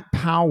that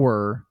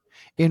power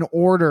in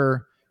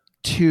order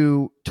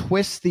to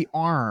twist the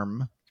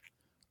arm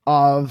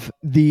of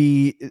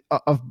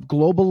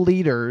global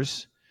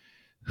leaders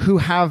who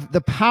have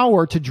the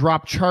power to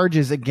drop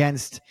charges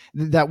against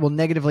that will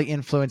negatively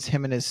influence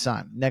him and his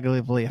son,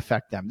 negatively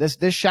affect them.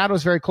 This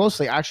shadows very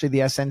closely actually the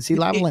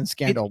SNC-Lavalin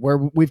scandal, where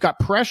we've got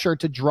pressure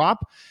to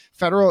drop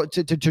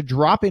to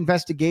drop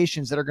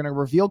investigations that are going to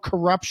reveal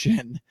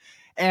corruption.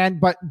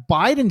 But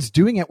Biden's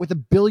doing it with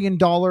 $1 billion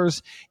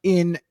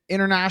in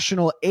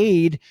international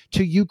aid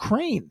to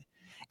Ukraine.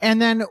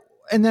 And then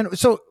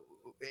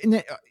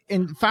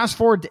fast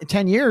forward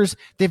 10 years,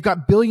 they've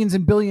got billions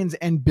and billions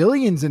and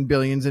billions and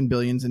billions and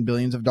billions and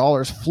billions of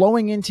dollars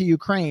flowing into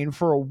Ukraine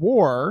for a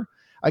war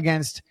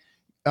against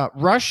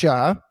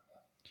Russia.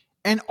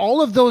 And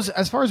all of those,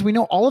 as far as we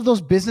know, all of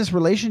those business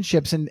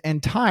relationships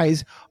and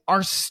ties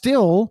are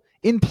still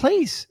in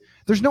place.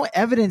 There's no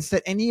evidence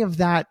that any of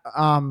that,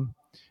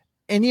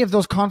 any of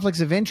those conflicts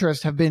of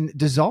interest have been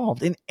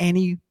dissolved in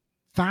any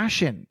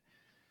fashion.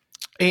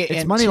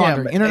 It's money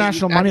laundering,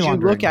 international money laundering.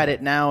 As you look at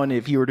it now, and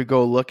if you were to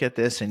go look at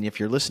this, and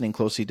if you're listening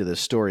closely to this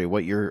story,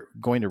 what you're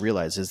going to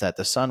realize is that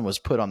the son was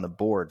put on the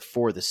board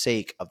for the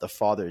sake of the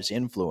father's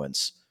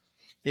influence.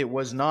 It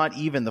was not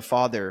even the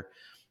father.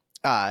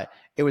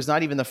 It was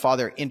not even the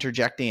father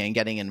interjecting and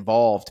getting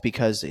involved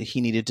because he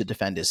needed to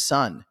defend his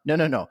son.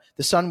 No.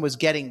 The son was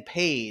getting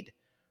paid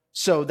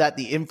so that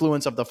the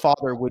influence of the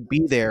father would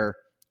be there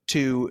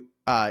to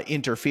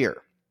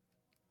interfere.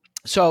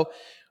 So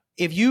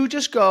if you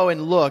just go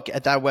and look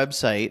at that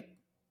website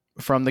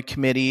from the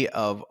Committee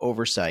of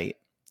Oversight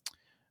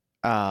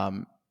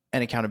and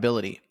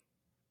Accountability,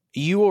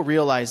 you will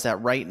realize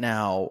that right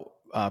now,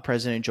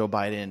 President Joe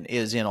Biden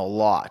is in a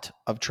lot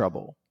of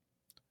trouble.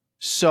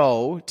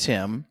 So,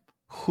 Tim,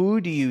 who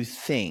do you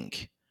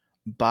think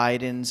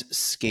Biden's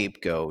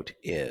scapegoat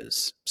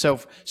is? So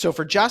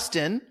for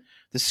Justin,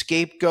 the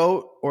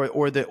scapegoat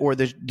or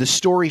the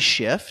story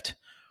shift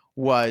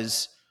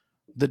was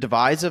the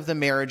demise of the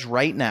marriage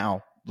right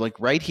now, like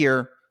right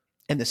here,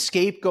 and the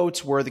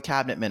scapegoats were the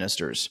cabinet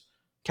ministers.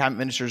 Cabinet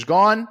ministers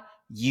gone.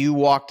 You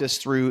walked us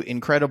through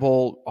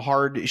incredible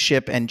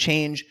hardship and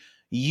change.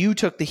 You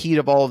took the heat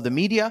of all of the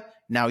media.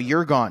 Now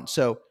you're gone.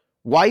 So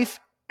wife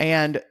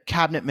and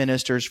cabinet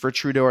ministers for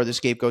Trudeau are the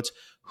scapegoats.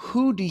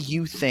 Who do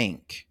you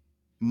think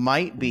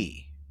might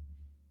be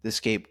the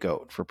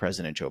scapegoat for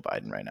President Joe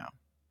Biden right now?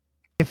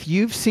 If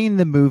you've seen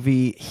the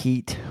movie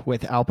Heat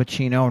with Al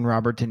Pacino and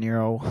Robert De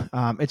Niro,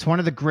 it's one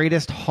of the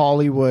greatest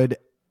Hollywood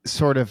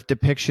sort of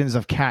depictions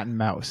of cat and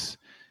mouse.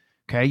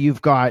 Okay,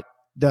 you've got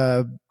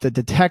the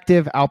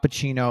detective Al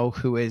Pacino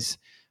who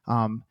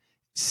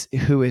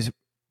is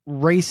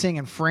racing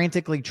and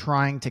frantically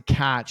trying to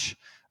catch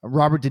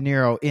Robert De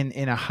Niro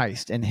in a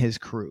heist and his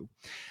crew.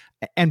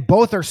 And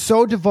both are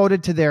so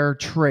devoted to their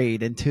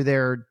trade and to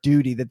their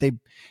duty that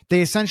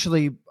they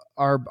essentially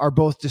are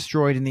both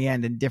destroyed in the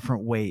end in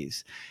different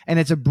ways. And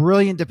it's a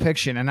brilliant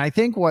depiction. And I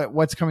think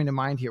what's coming to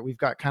mind here, we've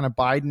got kind of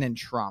Biden and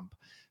Trump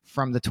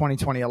from the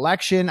 2020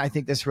 election. I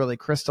think this really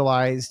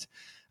crystallized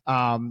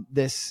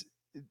this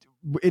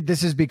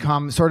has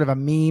become sort of a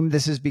meme.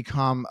 This has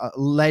become a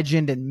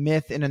legend and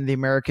myth in the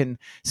American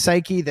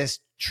psyche, this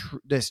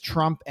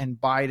Trump and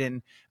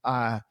Biden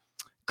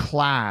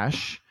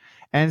clash.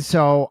 And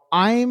so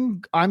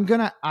I'm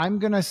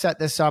gonna set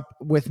this up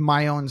with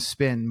my own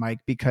spin, Mike,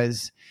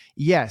 because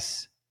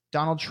yes,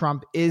 Donald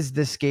Trump is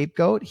the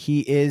scapegoat. He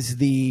is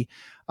the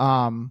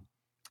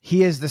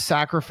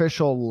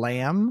sacrificial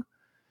lamb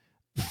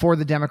for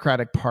the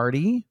Democratic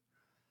Party.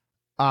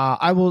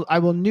 I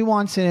will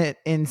nuance it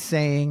in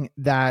saying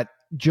that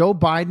Joe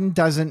Biden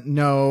doesn't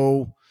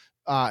know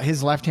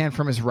his left hand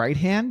from his right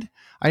hand.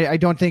 I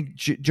don't think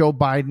Joe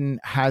Biden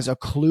has a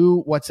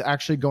clue what's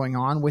actually going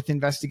on with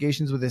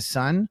investigations with his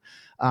son.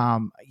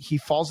 He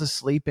falls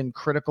asleep in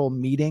critical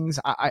meetings.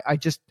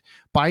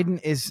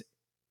 Biden is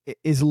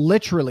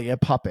literally a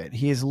puppet.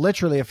 He is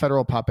literally a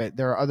federal puppet.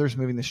 There are others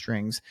moving the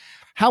strings.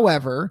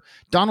 However,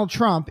 Donald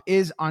Trump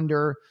is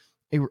under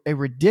a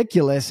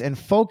ridiculous and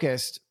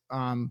focused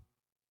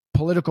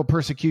political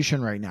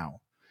persecution right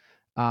now.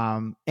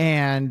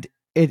 And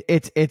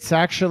it's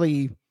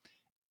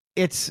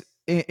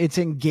it's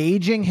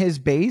engaging his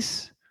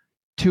base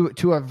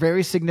to a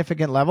very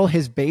significant level.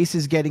 His base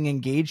is getting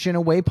engaged in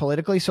a way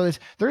politically. So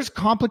there's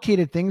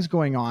complicated things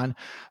going on,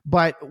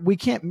 but we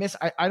can't miss.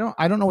 I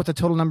don't know what the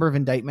total number of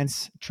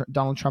indictments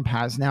Donald Trump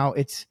has now.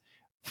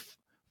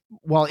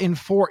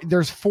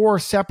 There's 4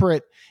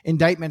 separate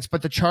indictments,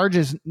 but the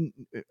charges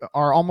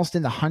are almost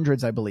in the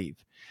hundreds, I believe.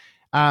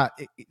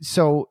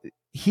 So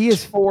he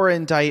is 4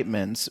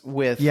 indictments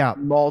with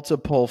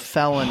multiple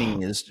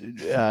felonies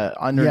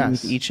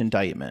underneath each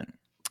indictment.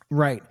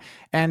 Right.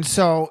 And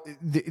so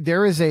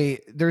there's a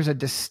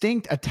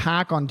distinct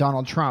attack on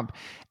Donald Trump.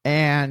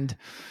 And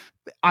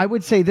I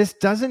would say this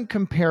doesn't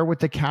compare with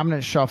the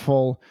cabinet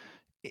shuffle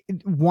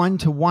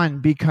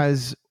 1-to-1,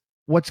 because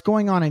what's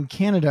going on in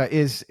Canada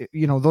is,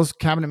 those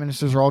cabinet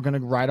ministers are all going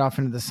to ride off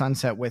into the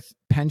sunset with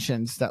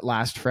pensions that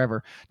last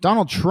forever.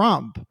 Donald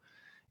Trump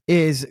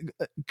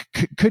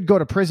could go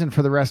to prison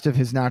for the rest of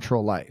his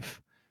natural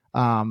life.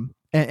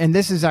 And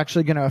this is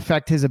actually going to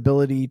affect his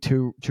ability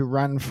to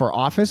run for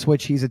office,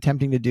 which he's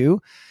attempting to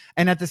do.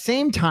 And at the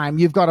same time,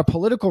 you've got a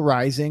political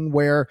rising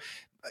where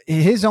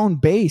his own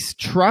base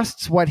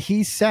trusts what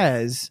he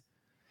says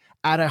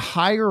at a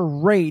higher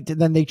rate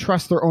than they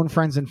trust their own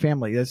friends and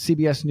family. The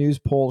CBS News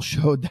poll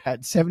showed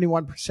that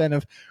 71%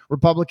 of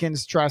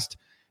Republicans trust,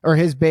 or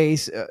his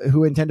base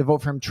who intend to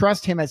vote for him,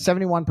 trust him at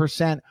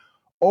 71%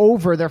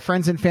 over their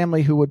friends and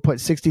family, who would put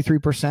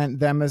 63%,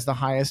 them as the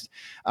highest.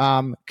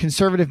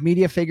 Conservative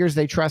media figures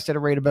they trust at a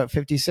rate about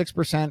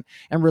 56%,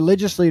 and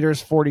religious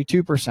leaders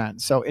 42%.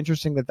 So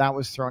interesting that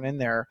was thrown in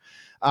there.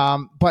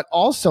 But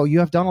also you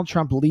have Donald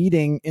Trump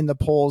leading in the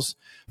polls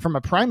from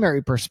a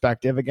primary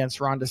perspective against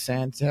Ron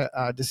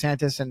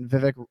DeSantis and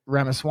Vivek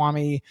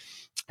Ramaswamy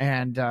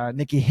and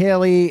Nikki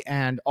Haley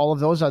and all of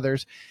those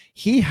others.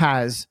 He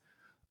has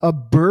a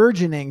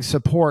burgeoning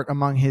support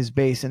among his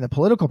base in the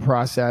political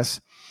process.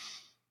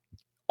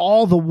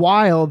 All the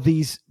while,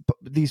 these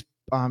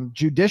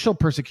judicial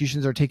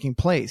persecutions are taking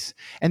place.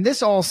 And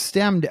this all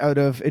stemmed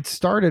it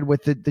started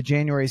with the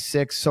January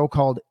 6th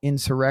so-called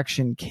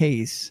insurrection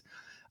case.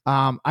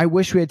 I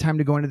wish we had time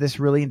to go into this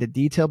really into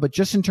detail, but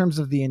just in terms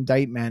of the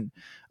indictment,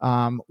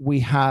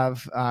 we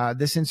have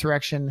this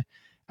insurrection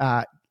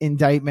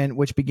indictment,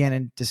 which began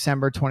in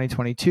December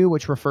 2022,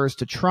 which refers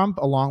to Trump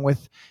along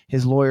with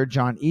his lawyer,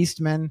 John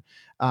Eastman,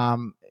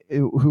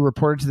 who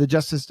reported to the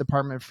Justice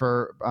Department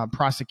for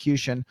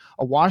prosecution.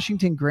 A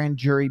Washington grand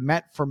jury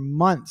met for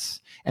months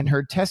and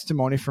heard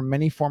testimony from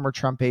many former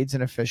Trump aides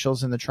and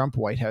officials in the Trump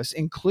White House,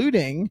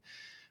 including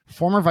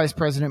former Vice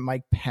President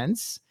Mike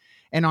Pence.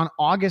 And on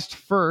August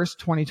 1st,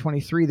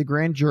 2023, the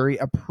grand jury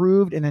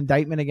approved an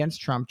indictment against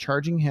Trump,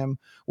 charging him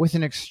with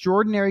an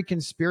extraordinary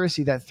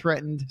conspiracy that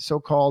threatened,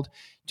 so-called,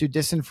 to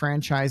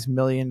disenfranchise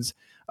millions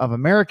of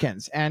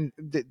Americans. And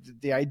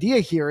the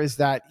idea here is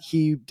that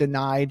he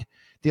denied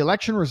the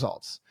election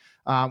results,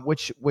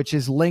 which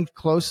is linked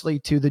closely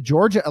to the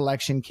Georgia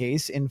election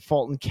case in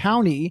Fulton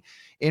County,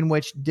 in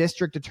which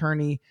District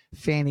Attorney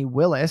Fani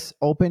Willis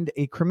opened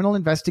a criminal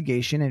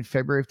investigation in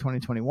February of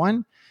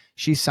 2021.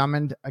 She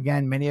summoned,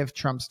 again, many of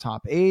Trump's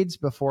top aides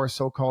before a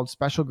so-called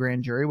special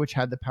grand jury, which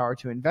had the power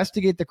to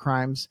investigate the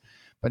crimes,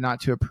 but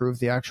not to approve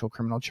the actual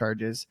criminal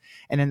charges.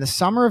 And in the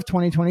summer of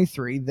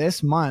 2023,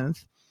 this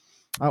month,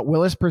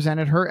 Willis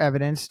presented her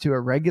evidence to a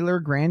regular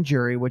grand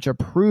jury, which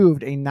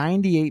approved a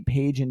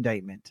 98-page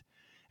indictment.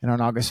 And on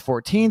August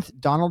 14th,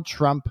 Donald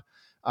Trump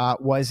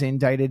was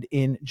indicted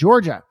in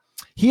Georgia.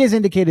 He has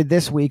indicated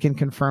this week and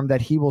confirmed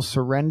that he will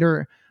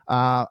surrender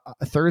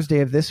Thursday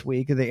of this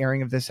week, the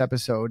airing of this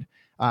episode,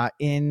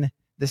 in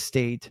the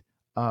state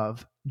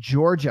of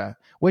Georgia,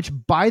 which,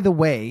 by the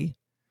way,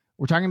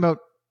 we're talking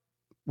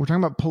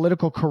about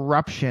political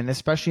corruption,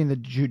 especially in the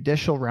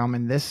judicial realm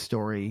in this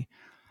story.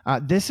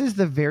 This is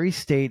the very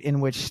state in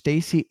which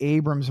Stacey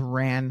Abrams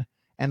ran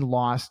and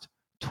lost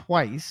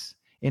twice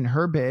in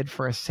her bid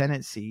for a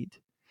Senate seat.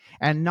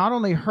 And not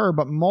only her,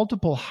 but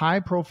multiple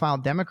high-profile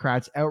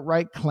Democrats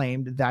outright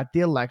claimed that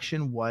the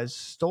election was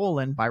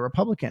stolen by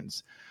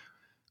Republicans.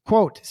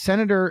 Quote,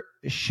 Senator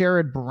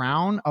Sherrod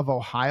Brown of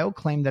Ohio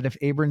claimed that if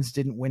Abrams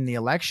didn't win the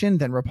election,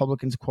 then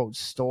Republicans, quote,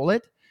 stole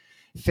it.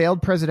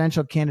 Failed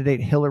presidential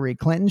candidate Hillary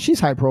Clinton, she's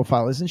high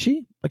profile, isn't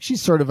she? Like,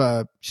 she's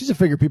a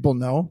figure people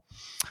know.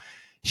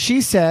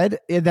 She said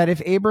that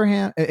if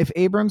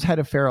Abrams had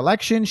a fair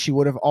election, she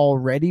would have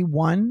already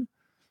won.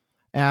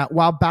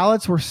 While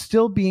ballots were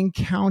still being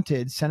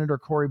counted, Senator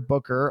Cory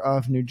Booker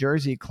of New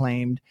Jersey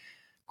claimed,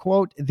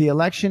 quote, the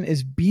election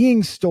is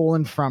being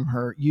stolen from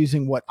her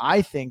using what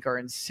I think are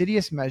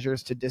insidious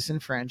measures to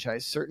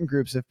disenfranchise certain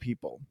groups of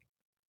people.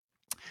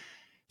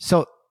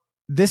 So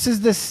this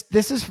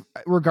is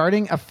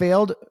regarding a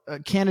failed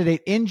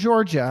candidate in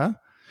Georgia,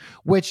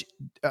 which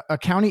a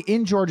county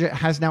in Georgia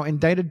has now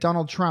indicted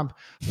Donald Trump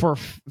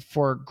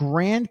for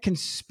grand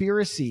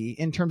conspiracy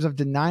in terms of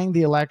denying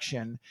the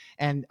election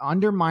and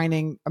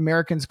undermining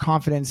Americans'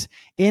 confidence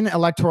in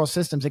electoral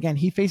systems. Again,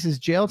 he faces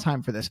jail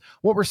time for this.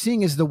 What we're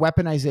seeing is the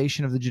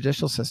weaponization of the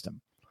judicial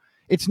system.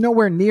 It's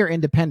nowhere near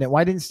independent.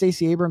 Why didn't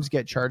Stacey Abrams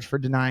get charged for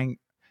denying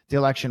the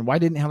election? Why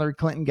didn't Hillary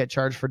Clinton get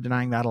charged for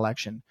denying that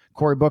election?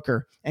 Cory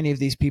Booker, any of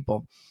these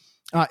people?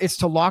 It's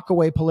to lock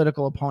away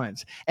political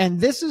opponents.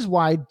 And this is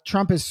why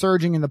Trump is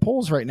surging in the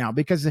polls right now,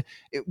 because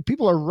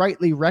people are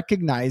rightly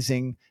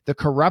recognizing the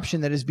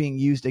corruption that is being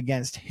used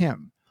against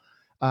him.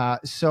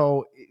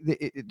 So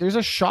there's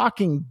a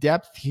shocking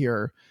depth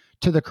here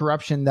to the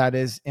corruption that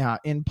is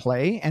in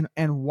play,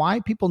 and why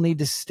people need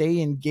to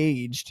stay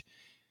engaged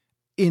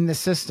in the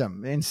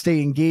system and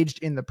stay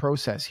engaged in the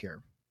process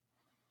here.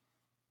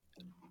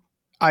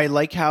 I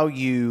like how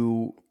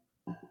you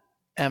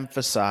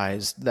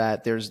emphasized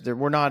that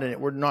we're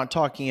not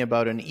talking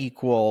about an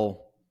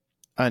equal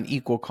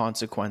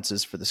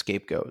consequences for the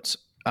scapegoats.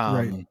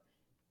 Right.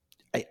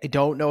 I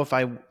don't know if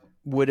I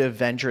would have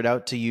ventured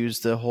out to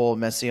use the whole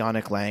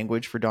messianic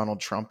language for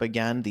Donald Trump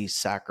again, the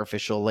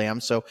sacrificial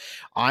lamb. So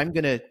I'm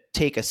going to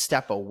take a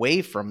step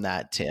away from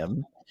that,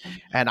 Tim,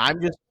 and I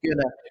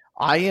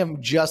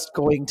am just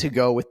going to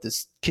go with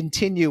this,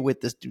 continue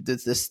with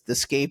the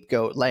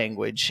scapegoat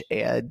language.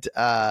 And,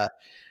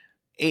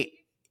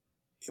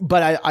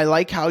 but I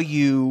like how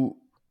you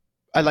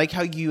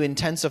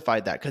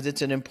intensified that, because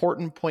it's an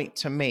important point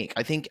to make.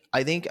 I think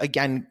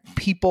again,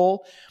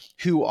 people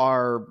who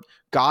are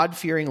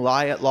God-fearing,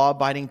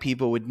 law-abiding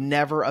people would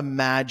never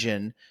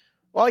imagine,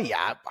 well,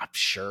 yeah, I'm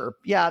sure.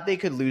 Yeah, they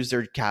could lose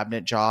their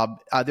cabinet job.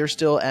 They're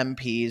still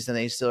MPs and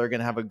they still are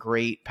going to have a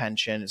great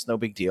pension. It's no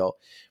big deal.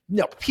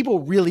 No, people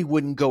really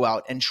wouldn't go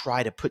out and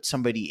try to put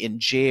somebody in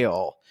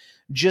jail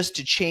just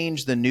to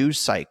change the news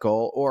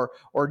cycle or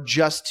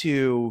just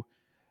to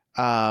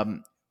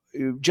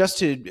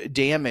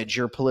damage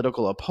your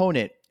political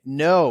opponent.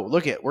 No,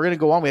 look at, we're going to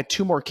go on. We have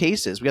two more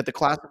cases. We have the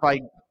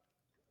classified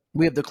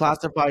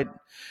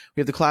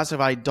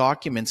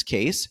documents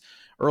case.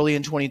 Early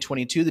in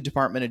 2022, the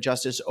Department of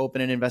Justice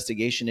opened an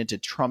investigation into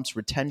Trump's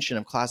retention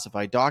of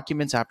classified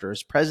documents after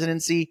his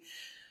presidency.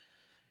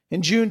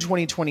 In June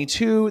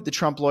 2022, the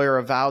Trump lawyer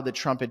avowed that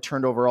Trump had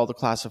turned over all the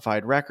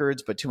classified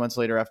records, but 2 months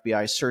later,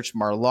 FBI searched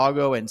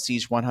Mar-a-Lago and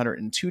seized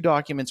 102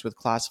 documents with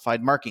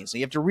classified markings. So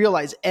you have to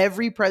realize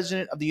every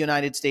president of the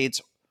United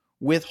States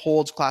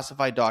withholds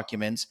classified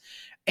documents,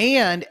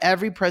 and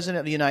every president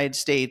of the United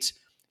States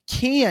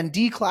can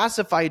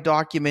declassify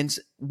documents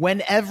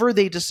whenever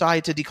they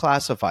decide to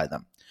declassify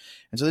them.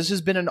 And so this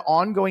has been an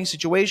ongoing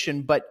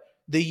situation, but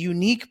the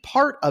unique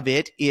part of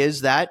it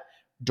is that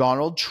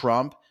Donald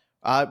Trump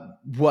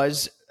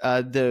was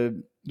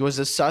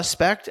a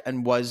suspect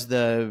and was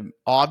the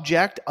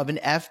object of an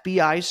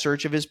FBI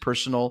search of his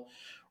personal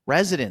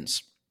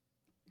residence.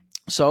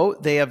 So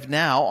they have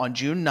now, on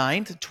June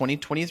 9th,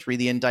 2023,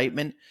 the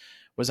indictment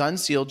was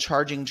unsealed,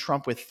 charging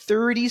Trump with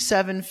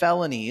 37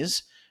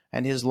 felonies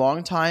and his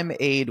longtime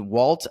aide,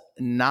 Walt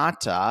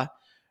Nauta,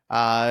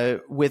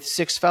 with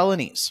 6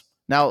 felonies.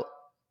 Now,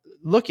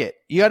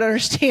 you got to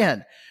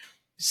understand,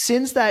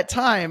 since that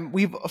time,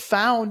 we've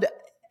found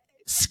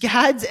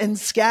scads and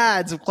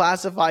scads of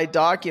classified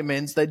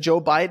documents that Joe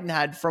Biden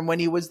had from when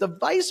he was the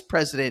vice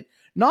president,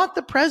 not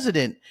the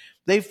president.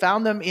 They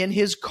found them in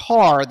his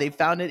car. They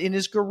found it in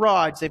his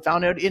garage. They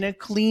found it in a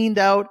cleaned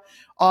out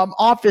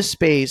office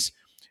space.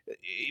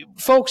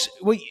 Folks,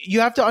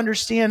 you have to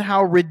understand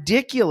how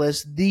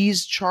ridiculous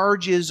these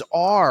charges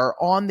are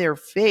on their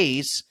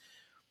face.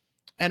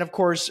 And of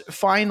course,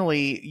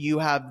 finally, you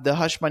have the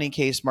hush money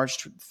case,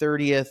 March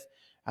 30th.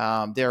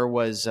 There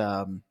was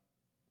a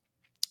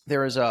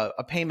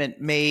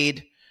payment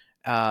made,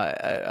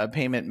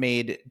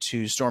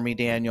 to Stormy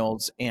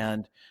Daniels,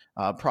 and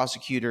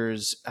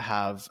prosecutors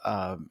have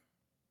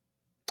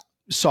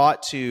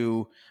sought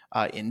to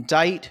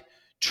indict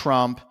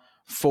Trump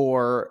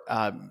for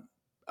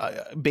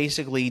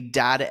basically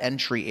data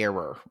entry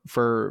error,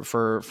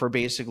 for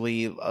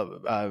basically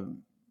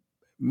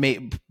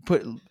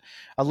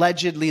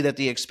allegedly that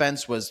the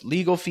expense was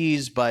legal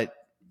fees, but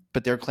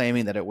they're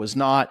claiming that it was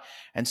not.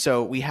 And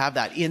so we have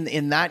that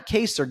in that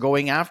case, they're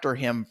going after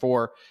him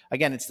for,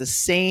 again, it's the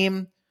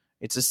same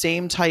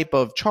type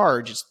of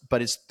charge,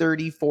 but it's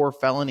 34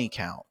 felony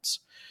counts.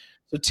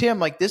 So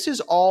Tim, this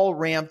is all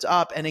ramped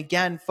up. And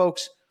again,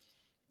 folks,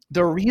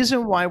 the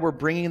reason why we're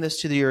bringing this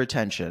to your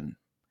attention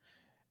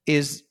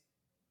is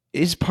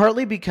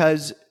partly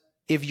because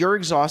if you're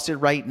exhausted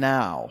right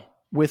now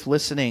with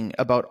listening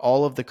about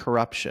all of the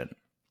corruption,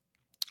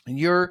 and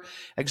you're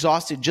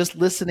exhausted just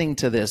listening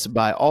to this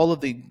by all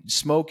of the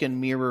smoke and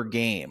mirror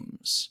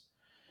games,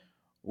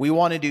 we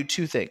want to do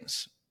two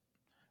things.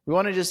 We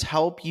want to just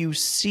help you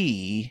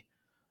see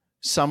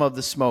some of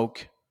the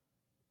smoke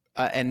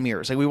and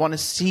mirrors. We want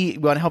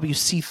to help you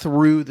see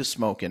through the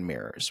smoke and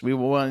mirrors. We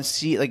want to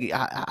see,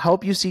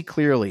 help you see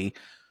clearly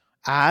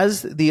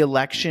as the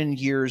election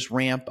years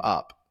ramp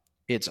up.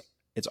 It's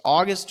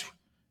August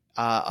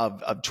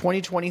of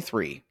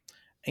 2023.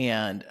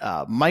 And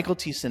Michael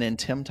Thiessen and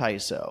Tim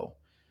Tyso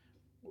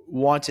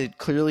want to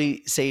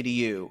clearly say to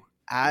you,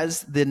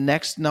 as the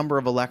next number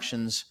of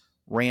elections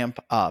ramp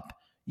up,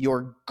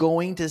 you're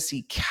going to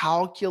see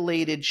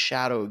calculated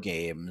shadow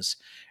games,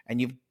 and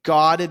you've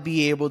got to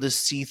be able to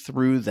see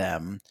through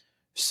them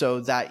so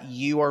that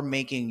you are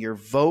making your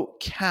vote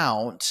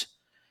count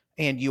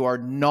and you are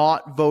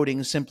not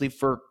voting simply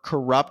for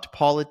corrupt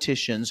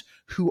politicians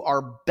who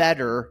are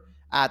better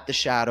at the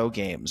shadow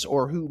games,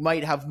 or who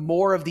might have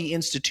more of the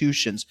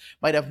institutions,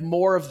 might have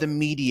more of the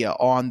media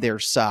on their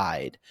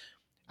side.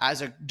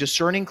 As a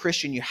discerning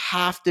Christian, you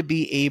have to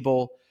be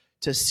able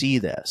to see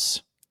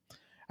this.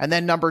 And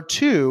then number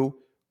two,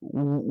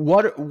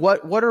 what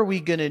are we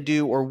going to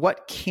do, or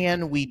what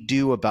can we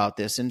do about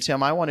this? And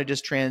Tim, I want to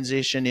just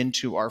transition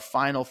into our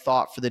final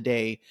thought for the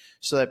day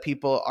so that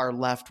people are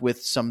left with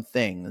some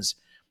things.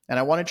 And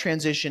I want to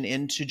transition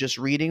into just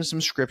reading some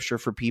scripture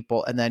for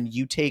people, and then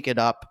you take it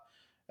up.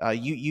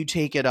 You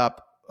take it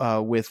up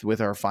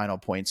with our final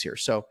points here.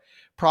 So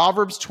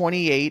Proverbs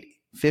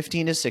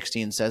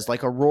 28:15-16 says,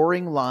 like a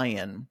roaring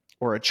lion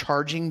or a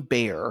charging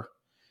bear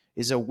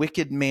is a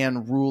wicked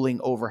man ruling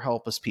over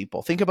helpless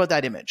people. Think about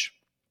that image.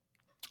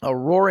 A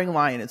roaring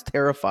lion is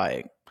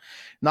terrifying.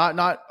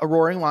 Not a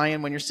roaring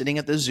lion when you're sitting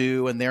at the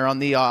zoo and they're on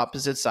the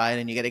opposite side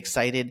and you get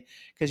excited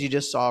because you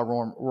just saw a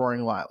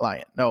roaring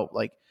lion. No,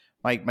 like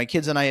my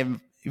kids and I have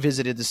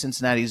visited the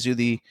Cincinnati Zoo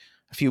a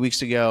few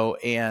weeks ago,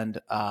 and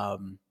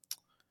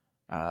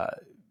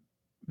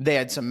they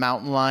had some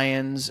mountain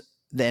lions.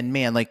 Then,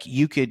 man, like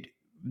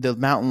the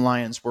mountain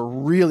lions were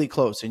really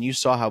close, and you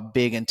saw how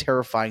big and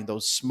terrifying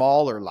those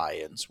smaller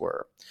lions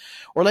were.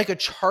 Or like a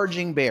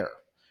charging bear,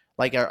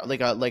 like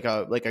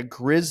a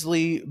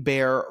grizzly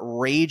bear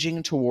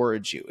raging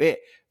towards you.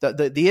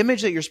 The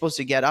image that you're supposed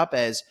to get up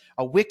as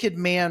a wicked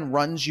man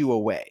runs you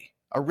away.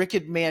 A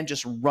wicked man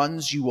just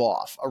runs you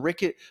off.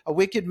 A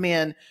wicked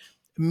man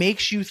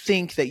makes you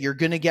think that you're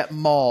going to get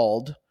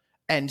mauled,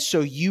 and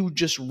so you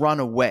just run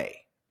away.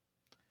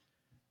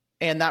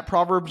 And that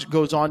proverb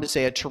goes on to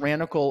say, a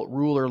tyrannical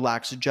ruler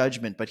lacks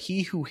judgment, but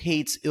he who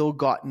hates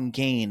ill-gotten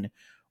gain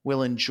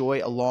will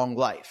enjoy a long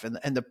life.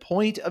 And the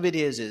point of it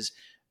is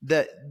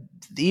that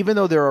even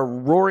though they're a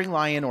roaring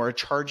lion or a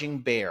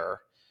charging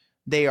bear,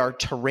 they are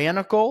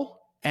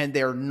tyrannical and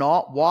they're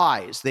not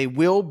wise. They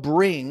will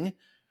bring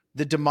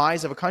the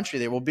demise of a country.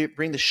 They will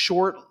bring the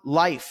short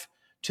life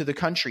to the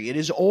country. It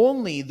is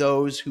only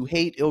those who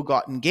hate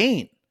ill-gotten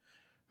gain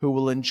who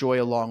will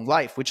enjoy a long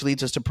life, which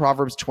leads us to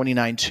Proverbs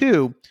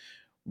 29:2.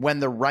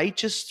 When the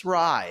righteous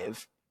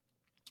thrive,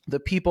 the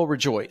people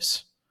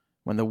rejoice.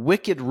 When the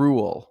wicked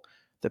rule,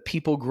 the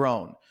people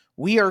groan.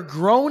 We are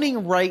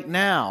groaning right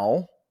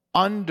now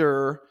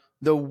under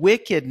the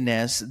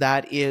wickedness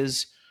that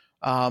is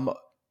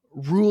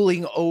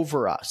ruling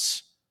over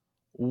us.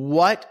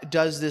 What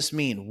does this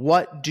mean?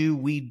 What do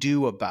we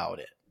do about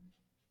it?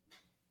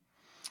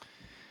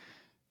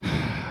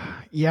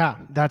 Yeah,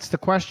 that's the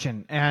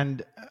question.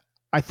 And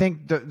I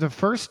think the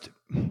first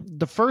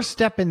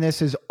step in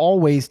this is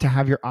always to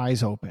have your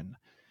eyes open.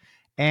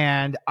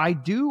 And I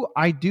do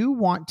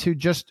want to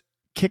just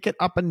kick it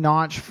up a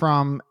notch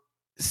from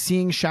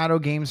seeing shadow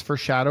games for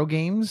shadow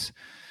games,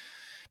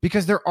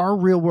 because there are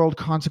real world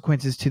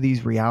consequences to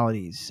these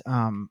realities.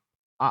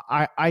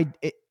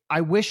 I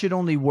wish it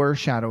only were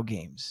shadow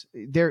games.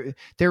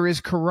 There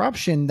is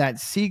corruption that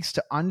seeks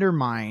to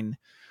undermine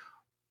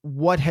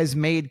what has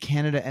made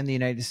Canada and the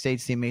United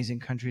States the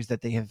amazing countries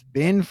that they have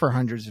been for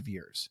hundreds of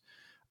years.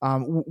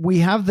 We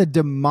have the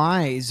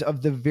demise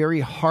of the very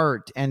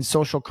heart and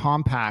social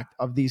compact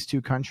of these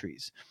two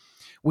countries.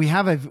 We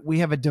have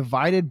a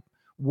divided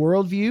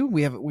worldview.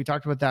 We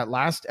talked about that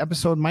last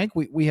episode, Mike.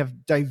 We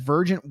have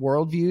divergent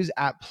worldviews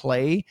at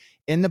play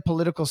in the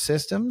political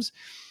systems.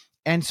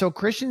 And so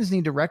Christians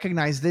need to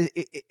recognize that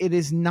it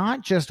is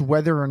not just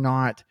whether or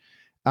not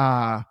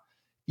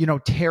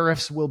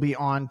tariffs will be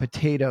on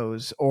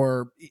potatoes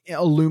or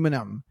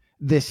aluminum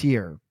this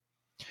year.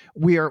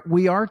 We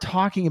are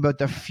talking about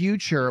the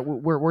future.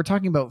 We're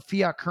talking about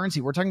fiat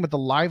currency. We're talking about the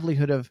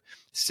livelihood of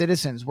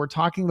citizens. We're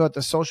talking about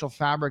the social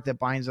fabric that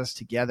binds us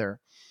together,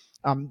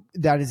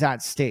 that is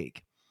at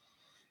stake.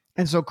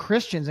 And so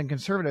Christians and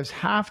conservatives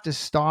have to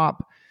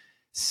stop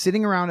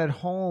sitting around at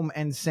home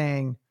and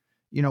saying,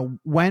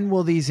 when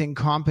will these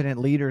incompetent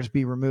leaders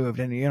be removed?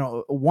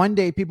 And, one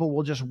day people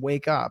will just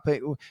wake up.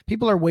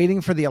 People are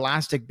waiting for the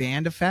elastic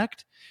band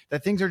effect,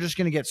 that things are just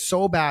going to get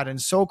so bad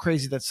and so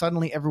crazy that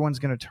suddenly everyone's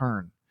going to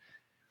turn.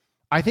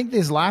 I think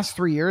these last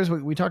 3 years,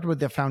 we talked about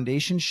the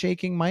foundation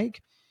shaking,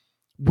 Mike.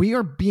 We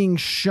are being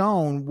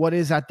shown what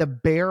is at the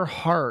bare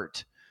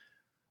heart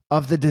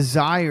of the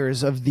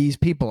desires of these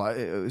people,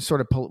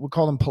 we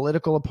call them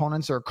political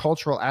opponents or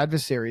cultural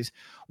adversaries.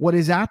 What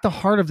is at the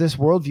heart of this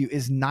worldview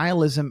is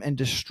nihilism and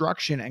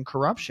destruction and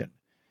corruption.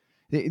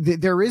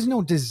 There is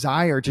no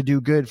desire to do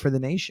good for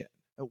the nation.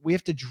 We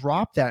have to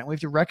drop that, and we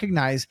have to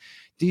recognize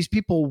these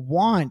people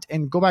want,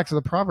 and go back to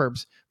the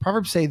Proverbs.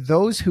 Proverbs say,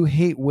 those who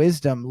hate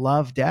wisdom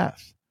love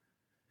death.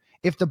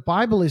 If the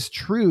Bible is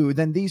true,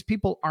 then these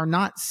people are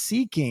not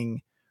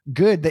seeking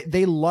good.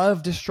 They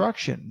love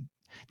destruction.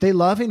 They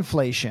love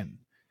inflation.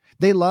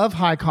 They love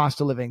high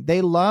cost of living.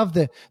 They love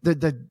the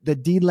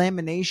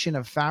delamination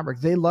of fabric.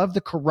 They love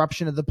the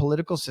corruption of the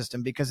political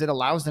system because it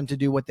allows them to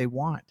do what they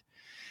want.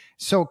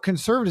 So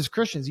conservative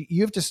Christians,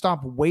 you have to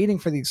stop waiting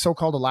for the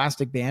so-called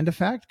elastic band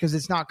effect, because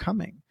it's not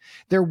coming.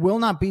 There will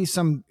not be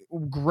some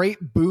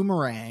great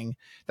boomerang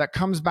that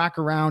comes back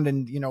around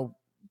and,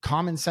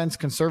 common sense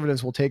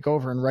conservatives will take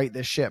over and right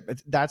this ship.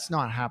 That's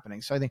not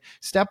happening. So I think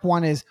step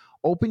one is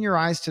open your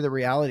eyes to the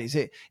realities.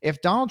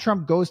 If Donald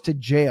Trump goes to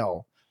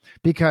jail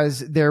because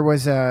there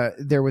was a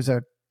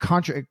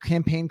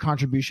campaign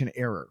contribution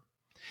error,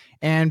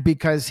 and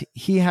because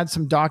he had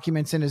some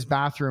documents in his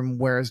bathroom,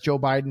 whereas Joe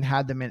Biden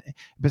had them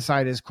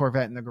beside his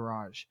Corvette in the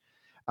garage,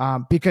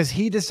 because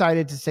he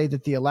decided to say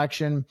that the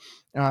election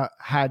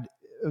had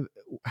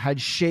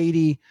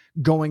shady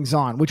goings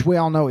on, which we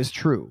all know is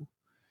true.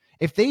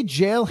 If they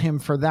jail him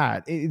for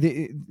that,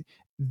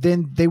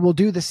 then they will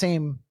do the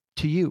same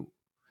to you.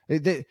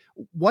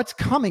 What's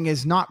coming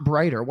is not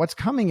brighter. What's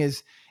coming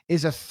is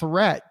a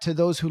threat to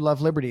those who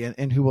love liberty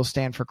and who will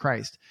stand for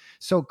Christ.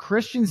 So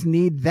Christians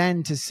need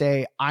then to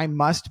say, I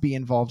must be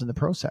involved in the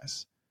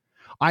process.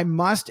 I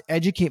must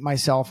educate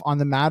myself on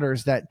the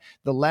matters that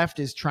the left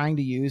is trying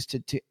to use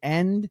to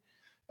end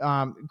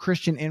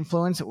Christian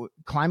influence.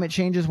 Climate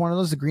change is one of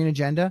those, the green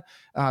agenda,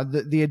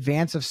 the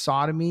advance of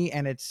sodomy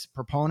and its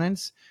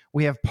proponents.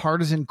 We have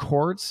partisan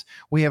courts.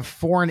 We have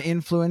foreign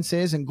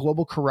influences and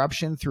global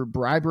corruption through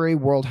bribery,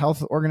 World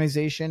Health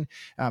Organization,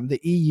 the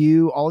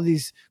EU, all of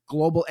these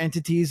global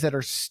entities that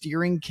are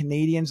steering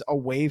Canadians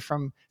away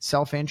from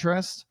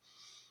self-interest.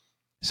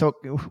 So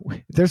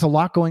there's a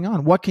lot going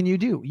on. What can you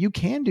do? You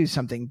can do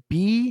something.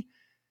 Be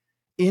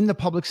in the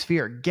public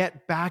sphere,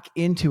 get back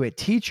into it,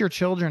 teach your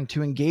children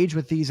to engage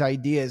with these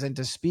ideas and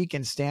to speak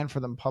and stand for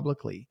them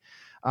publicly.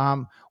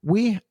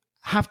 We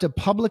have to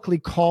publicly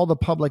call the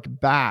public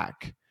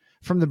back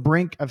from the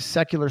brink of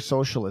secular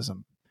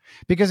socialism,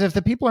 because if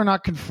the people are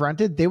not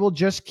confronted, they will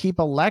just keep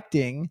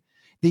electing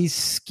these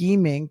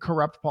scheming,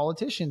 corrupt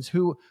politicians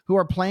who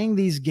are playing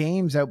these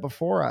games out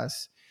before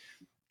us.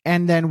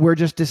 And then we're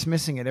just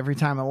dismissing it every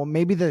time. Well,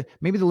 maybe the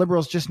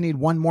liberals just need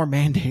one more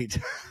mandate.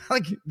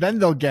 Then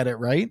they'll get it,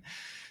 right?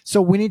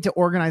 So we need to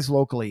organize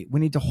locally.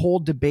 We need to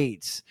hold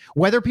debates,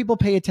 whether people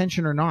pay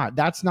attention or not.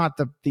 That's not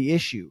the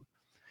issue.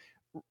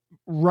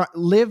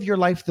 Live your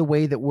life the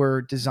way that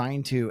we're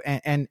designed to,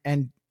 and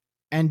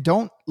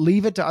don't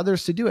leave it to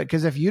others to do it.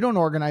 Because if you don't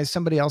organize,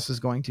 somebody else is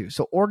going to.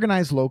 So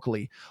organize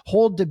locally,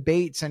 hold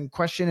debates and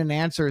question and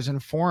answers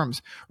and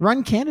forums,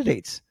 run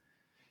candidates,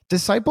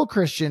 disciple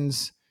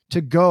Christians to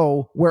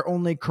go where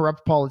only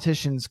corrupt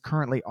politicians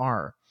currently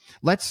are.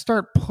 Let's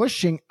start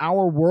pushing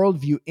our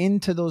worldview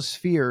into those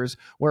spheres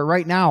where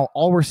right now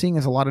all we're seeing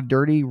is a lot of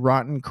dirty,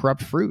 rotten,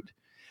 corrupt fruit.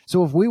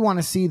 So if we want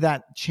to see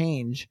that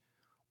change,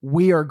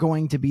 we are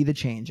going to be the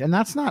change. And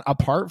that's not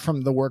apart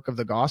from the work of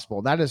the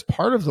gospel. That is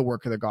part of the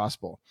work of the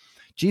gospel.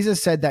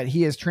 Jesus said that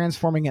he is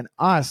transforming in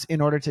us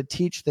in order to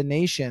teach the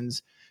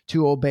nations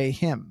to obey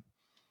him.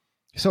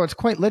 So it's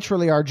quite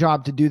literally our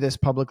job to do this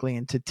publicly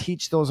and to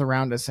teach those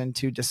around us and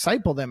to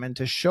disciple them and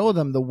to show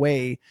them the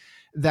way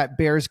that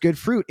bears good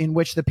fruit, in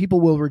which the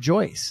people will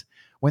rejoice.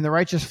 When the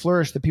righteous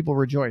flourish, the people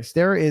rejoice.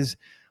 There is,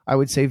 I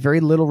would say, very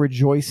little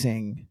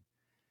rejoicing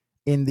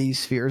in these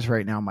spheres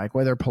right now, Mike,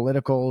 whether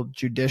political,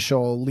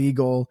 judicial,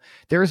 legal.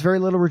 There is very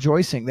little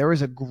rejoicing. There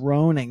is a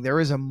groaning. There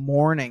is a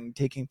mourning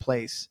taking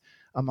place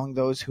among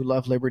those who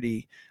love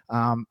liberty.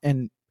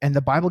 And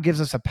the Bible gives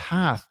us a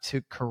path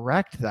to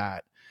correct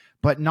that,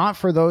 but not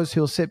for those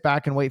who'll sit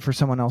back and wait for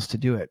someone else to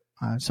do it.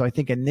 So I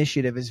think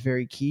initiative is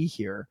very key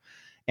here.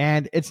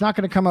 And it's not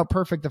going to come out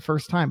perfect the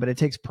first time, but it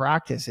takes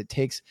practice. It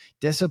takes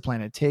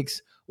discipline. It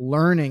takes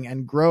learning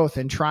and growth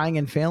and trying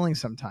and failing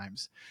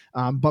sometimes.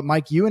 But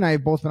Mike, you and I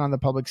have both been on the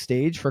public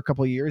stage for a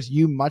couple of years,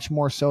 you much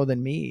more so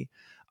than me.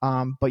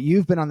 But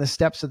you've been on the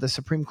steps of the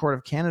Supreme Court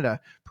of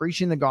Canada,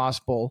 preaching the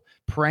gospel,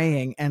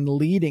 praying, and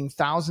leading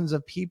thousands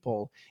of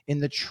people in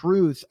the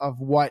truth of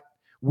what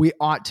we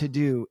ought to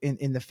do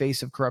in the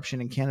face of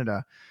corruption in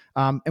Canada.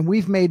 And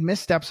we've made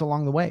missteps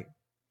along the way,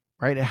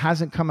 right? It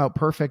hasn't come out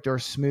perfect or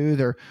smooth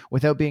or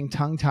without being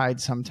tongue-tied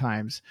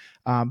sometimes.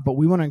 But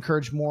we want to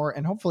encourage more.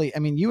 And hopefully, I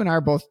mean, you and I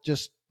are both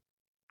just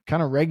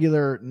kind of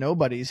regular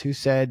nobodies who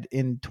said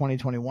in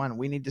 2021,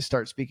 we need to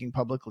start speaking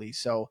publicly.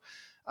 So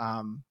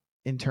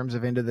in terms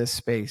of into this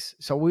space.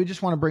 So we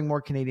just want to bring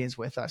more Canadians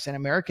with us and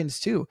Americans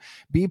too.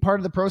 Be part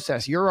of the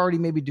process. You're already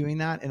maybe doing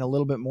that in a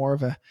little bit more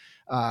of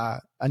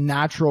a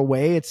natural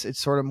way. It's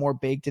sort of more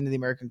baked into the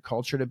American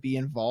culture to be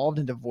involved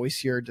and to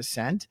voice your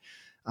dissent.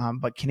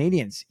 But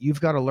Canadians,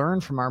 you've got to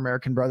learn from our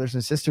American brothers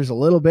and sisters a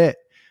little bit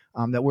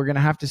that we're going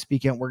to have to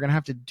speak in. We're going to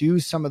have to do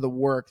some of the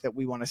work that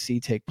we want to see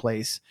take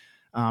place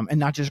and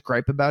not just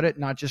gripe about it,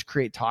 not just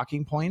create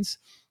talking points,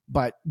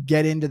 but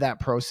get into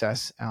that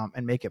process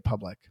and make it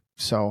public.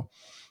 So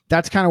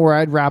that's kind of where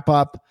I'd wrap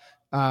up.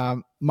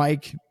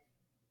 Mike,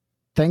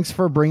 thanks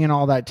for bringing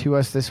all that to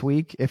us this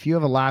week. If you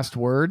have a last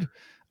word,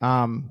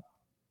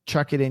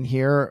 chuck it in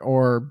here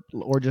or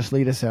just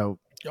lead us out.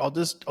 I'll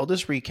just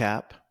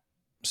recap.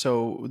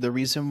 So the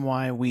reason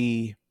why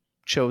we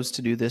chose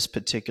to do this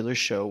particular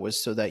show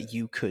was so that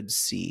you could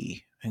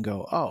see and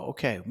go, oh,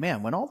 okay,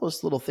 man, when all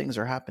those little things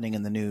are happening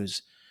in the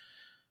news,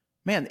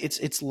 man,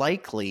 it's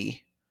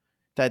likely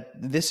that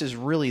this is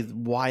really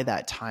why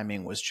that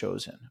timing was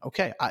chosen.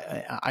 Okay,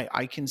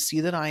 I can see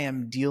that I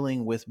am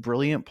dealing with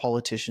brilliant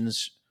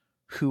politicians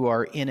who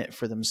are in it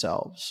for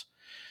themselves.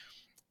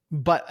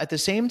 But at the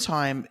same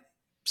time,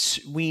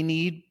 we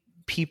need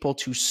people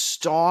to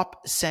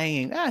stop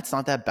saying, it's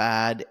not that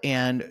bad,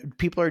 and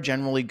people are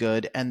generally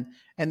good, and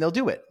they'll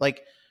do it.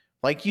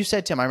 Like you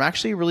said, Tim, I'm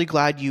actually really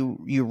glad you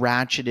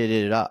ratcheted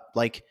it up.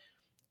 Like,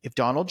 if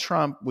Donald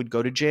Trump would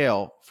go to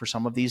jail for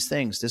some of these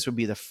things, this would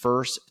be the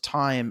first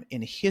time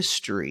in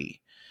history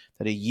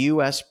that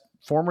a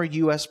former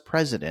U.S.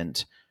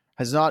 president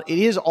has not. It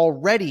is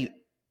already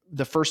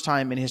the first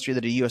time in history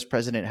that a U.S.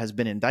 president has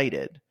been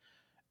indicted.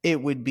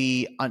 It would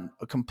be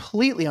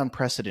completely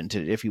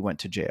unprecedented if he went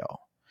to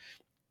jail.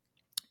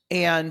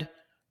 And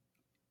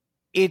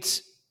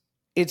it's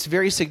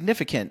very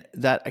significant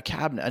that a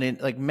cabinet,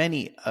 and like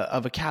many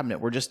of a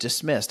cabinet, were just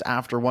dismissed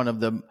after one of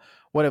them,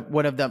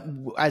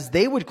 as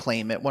they would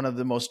claim it, one of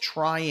the most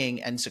trying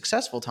and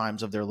successful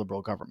times of their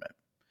Liberal government.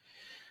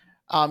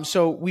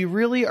 So we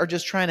really are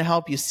just trying to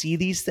help you see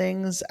these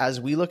things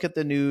as we look at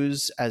the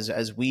news,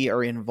 as we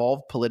are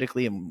involved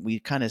politically, and we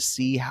kind of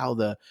see how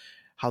the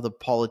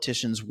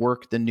politicians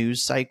work the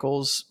news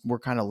cycles. We're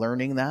kind of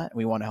learning that, and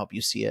we want to help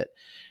you see it.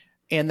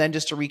 And then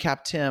just to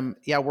recap, Tim,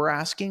 we're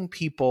asking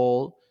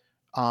people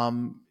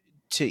to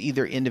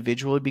either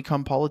individually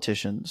become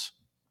politicians,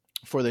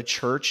 for the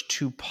church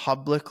to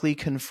publicly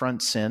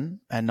confront sin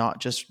and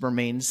not just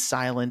remain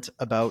silent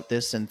about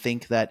this and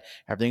think that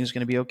everything's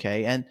going to be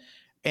okay.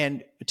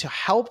 And to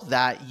help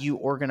that, you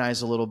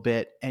organize a little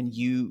bit and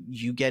you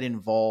get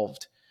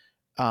involved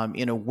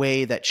in a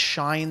way that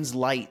shines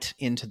light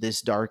into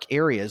this dark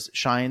areas,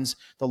 shines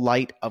the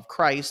light of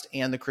Christ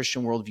and the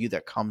Christian worldview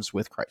that comes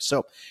with Christ.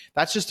 So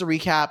that's just a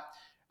recap.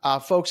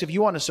 Folks, if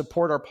you want to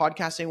support our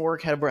podcasting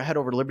work, head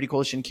over to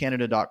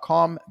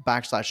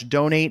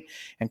libertycoalitioncanada.com/donate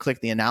and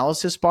click the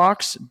analysis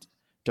box.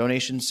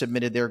 Donations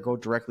submitted there go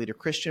directly to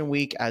Christian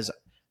Week as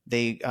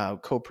they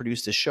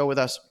co-produce this show with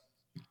us.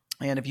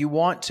 And if you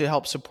want to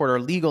help support our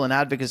legal and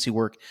advocacy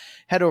work,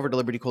 head over to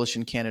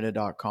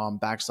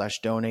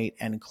libertycoalitioncanada.com/donate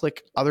and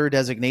click other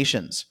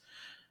designations.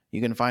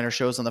 You can find our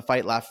shows on the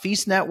Fight Laugh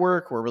Feast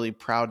Network. We're really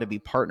proud to be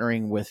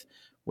partnering with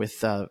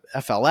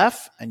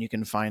FLF, and you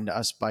can find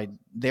us by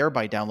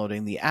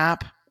downloading the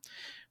app.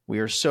 We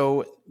are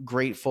so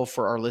grateful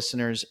for our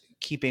listeners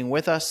keeping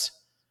with us.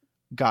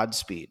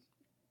 Godspeed.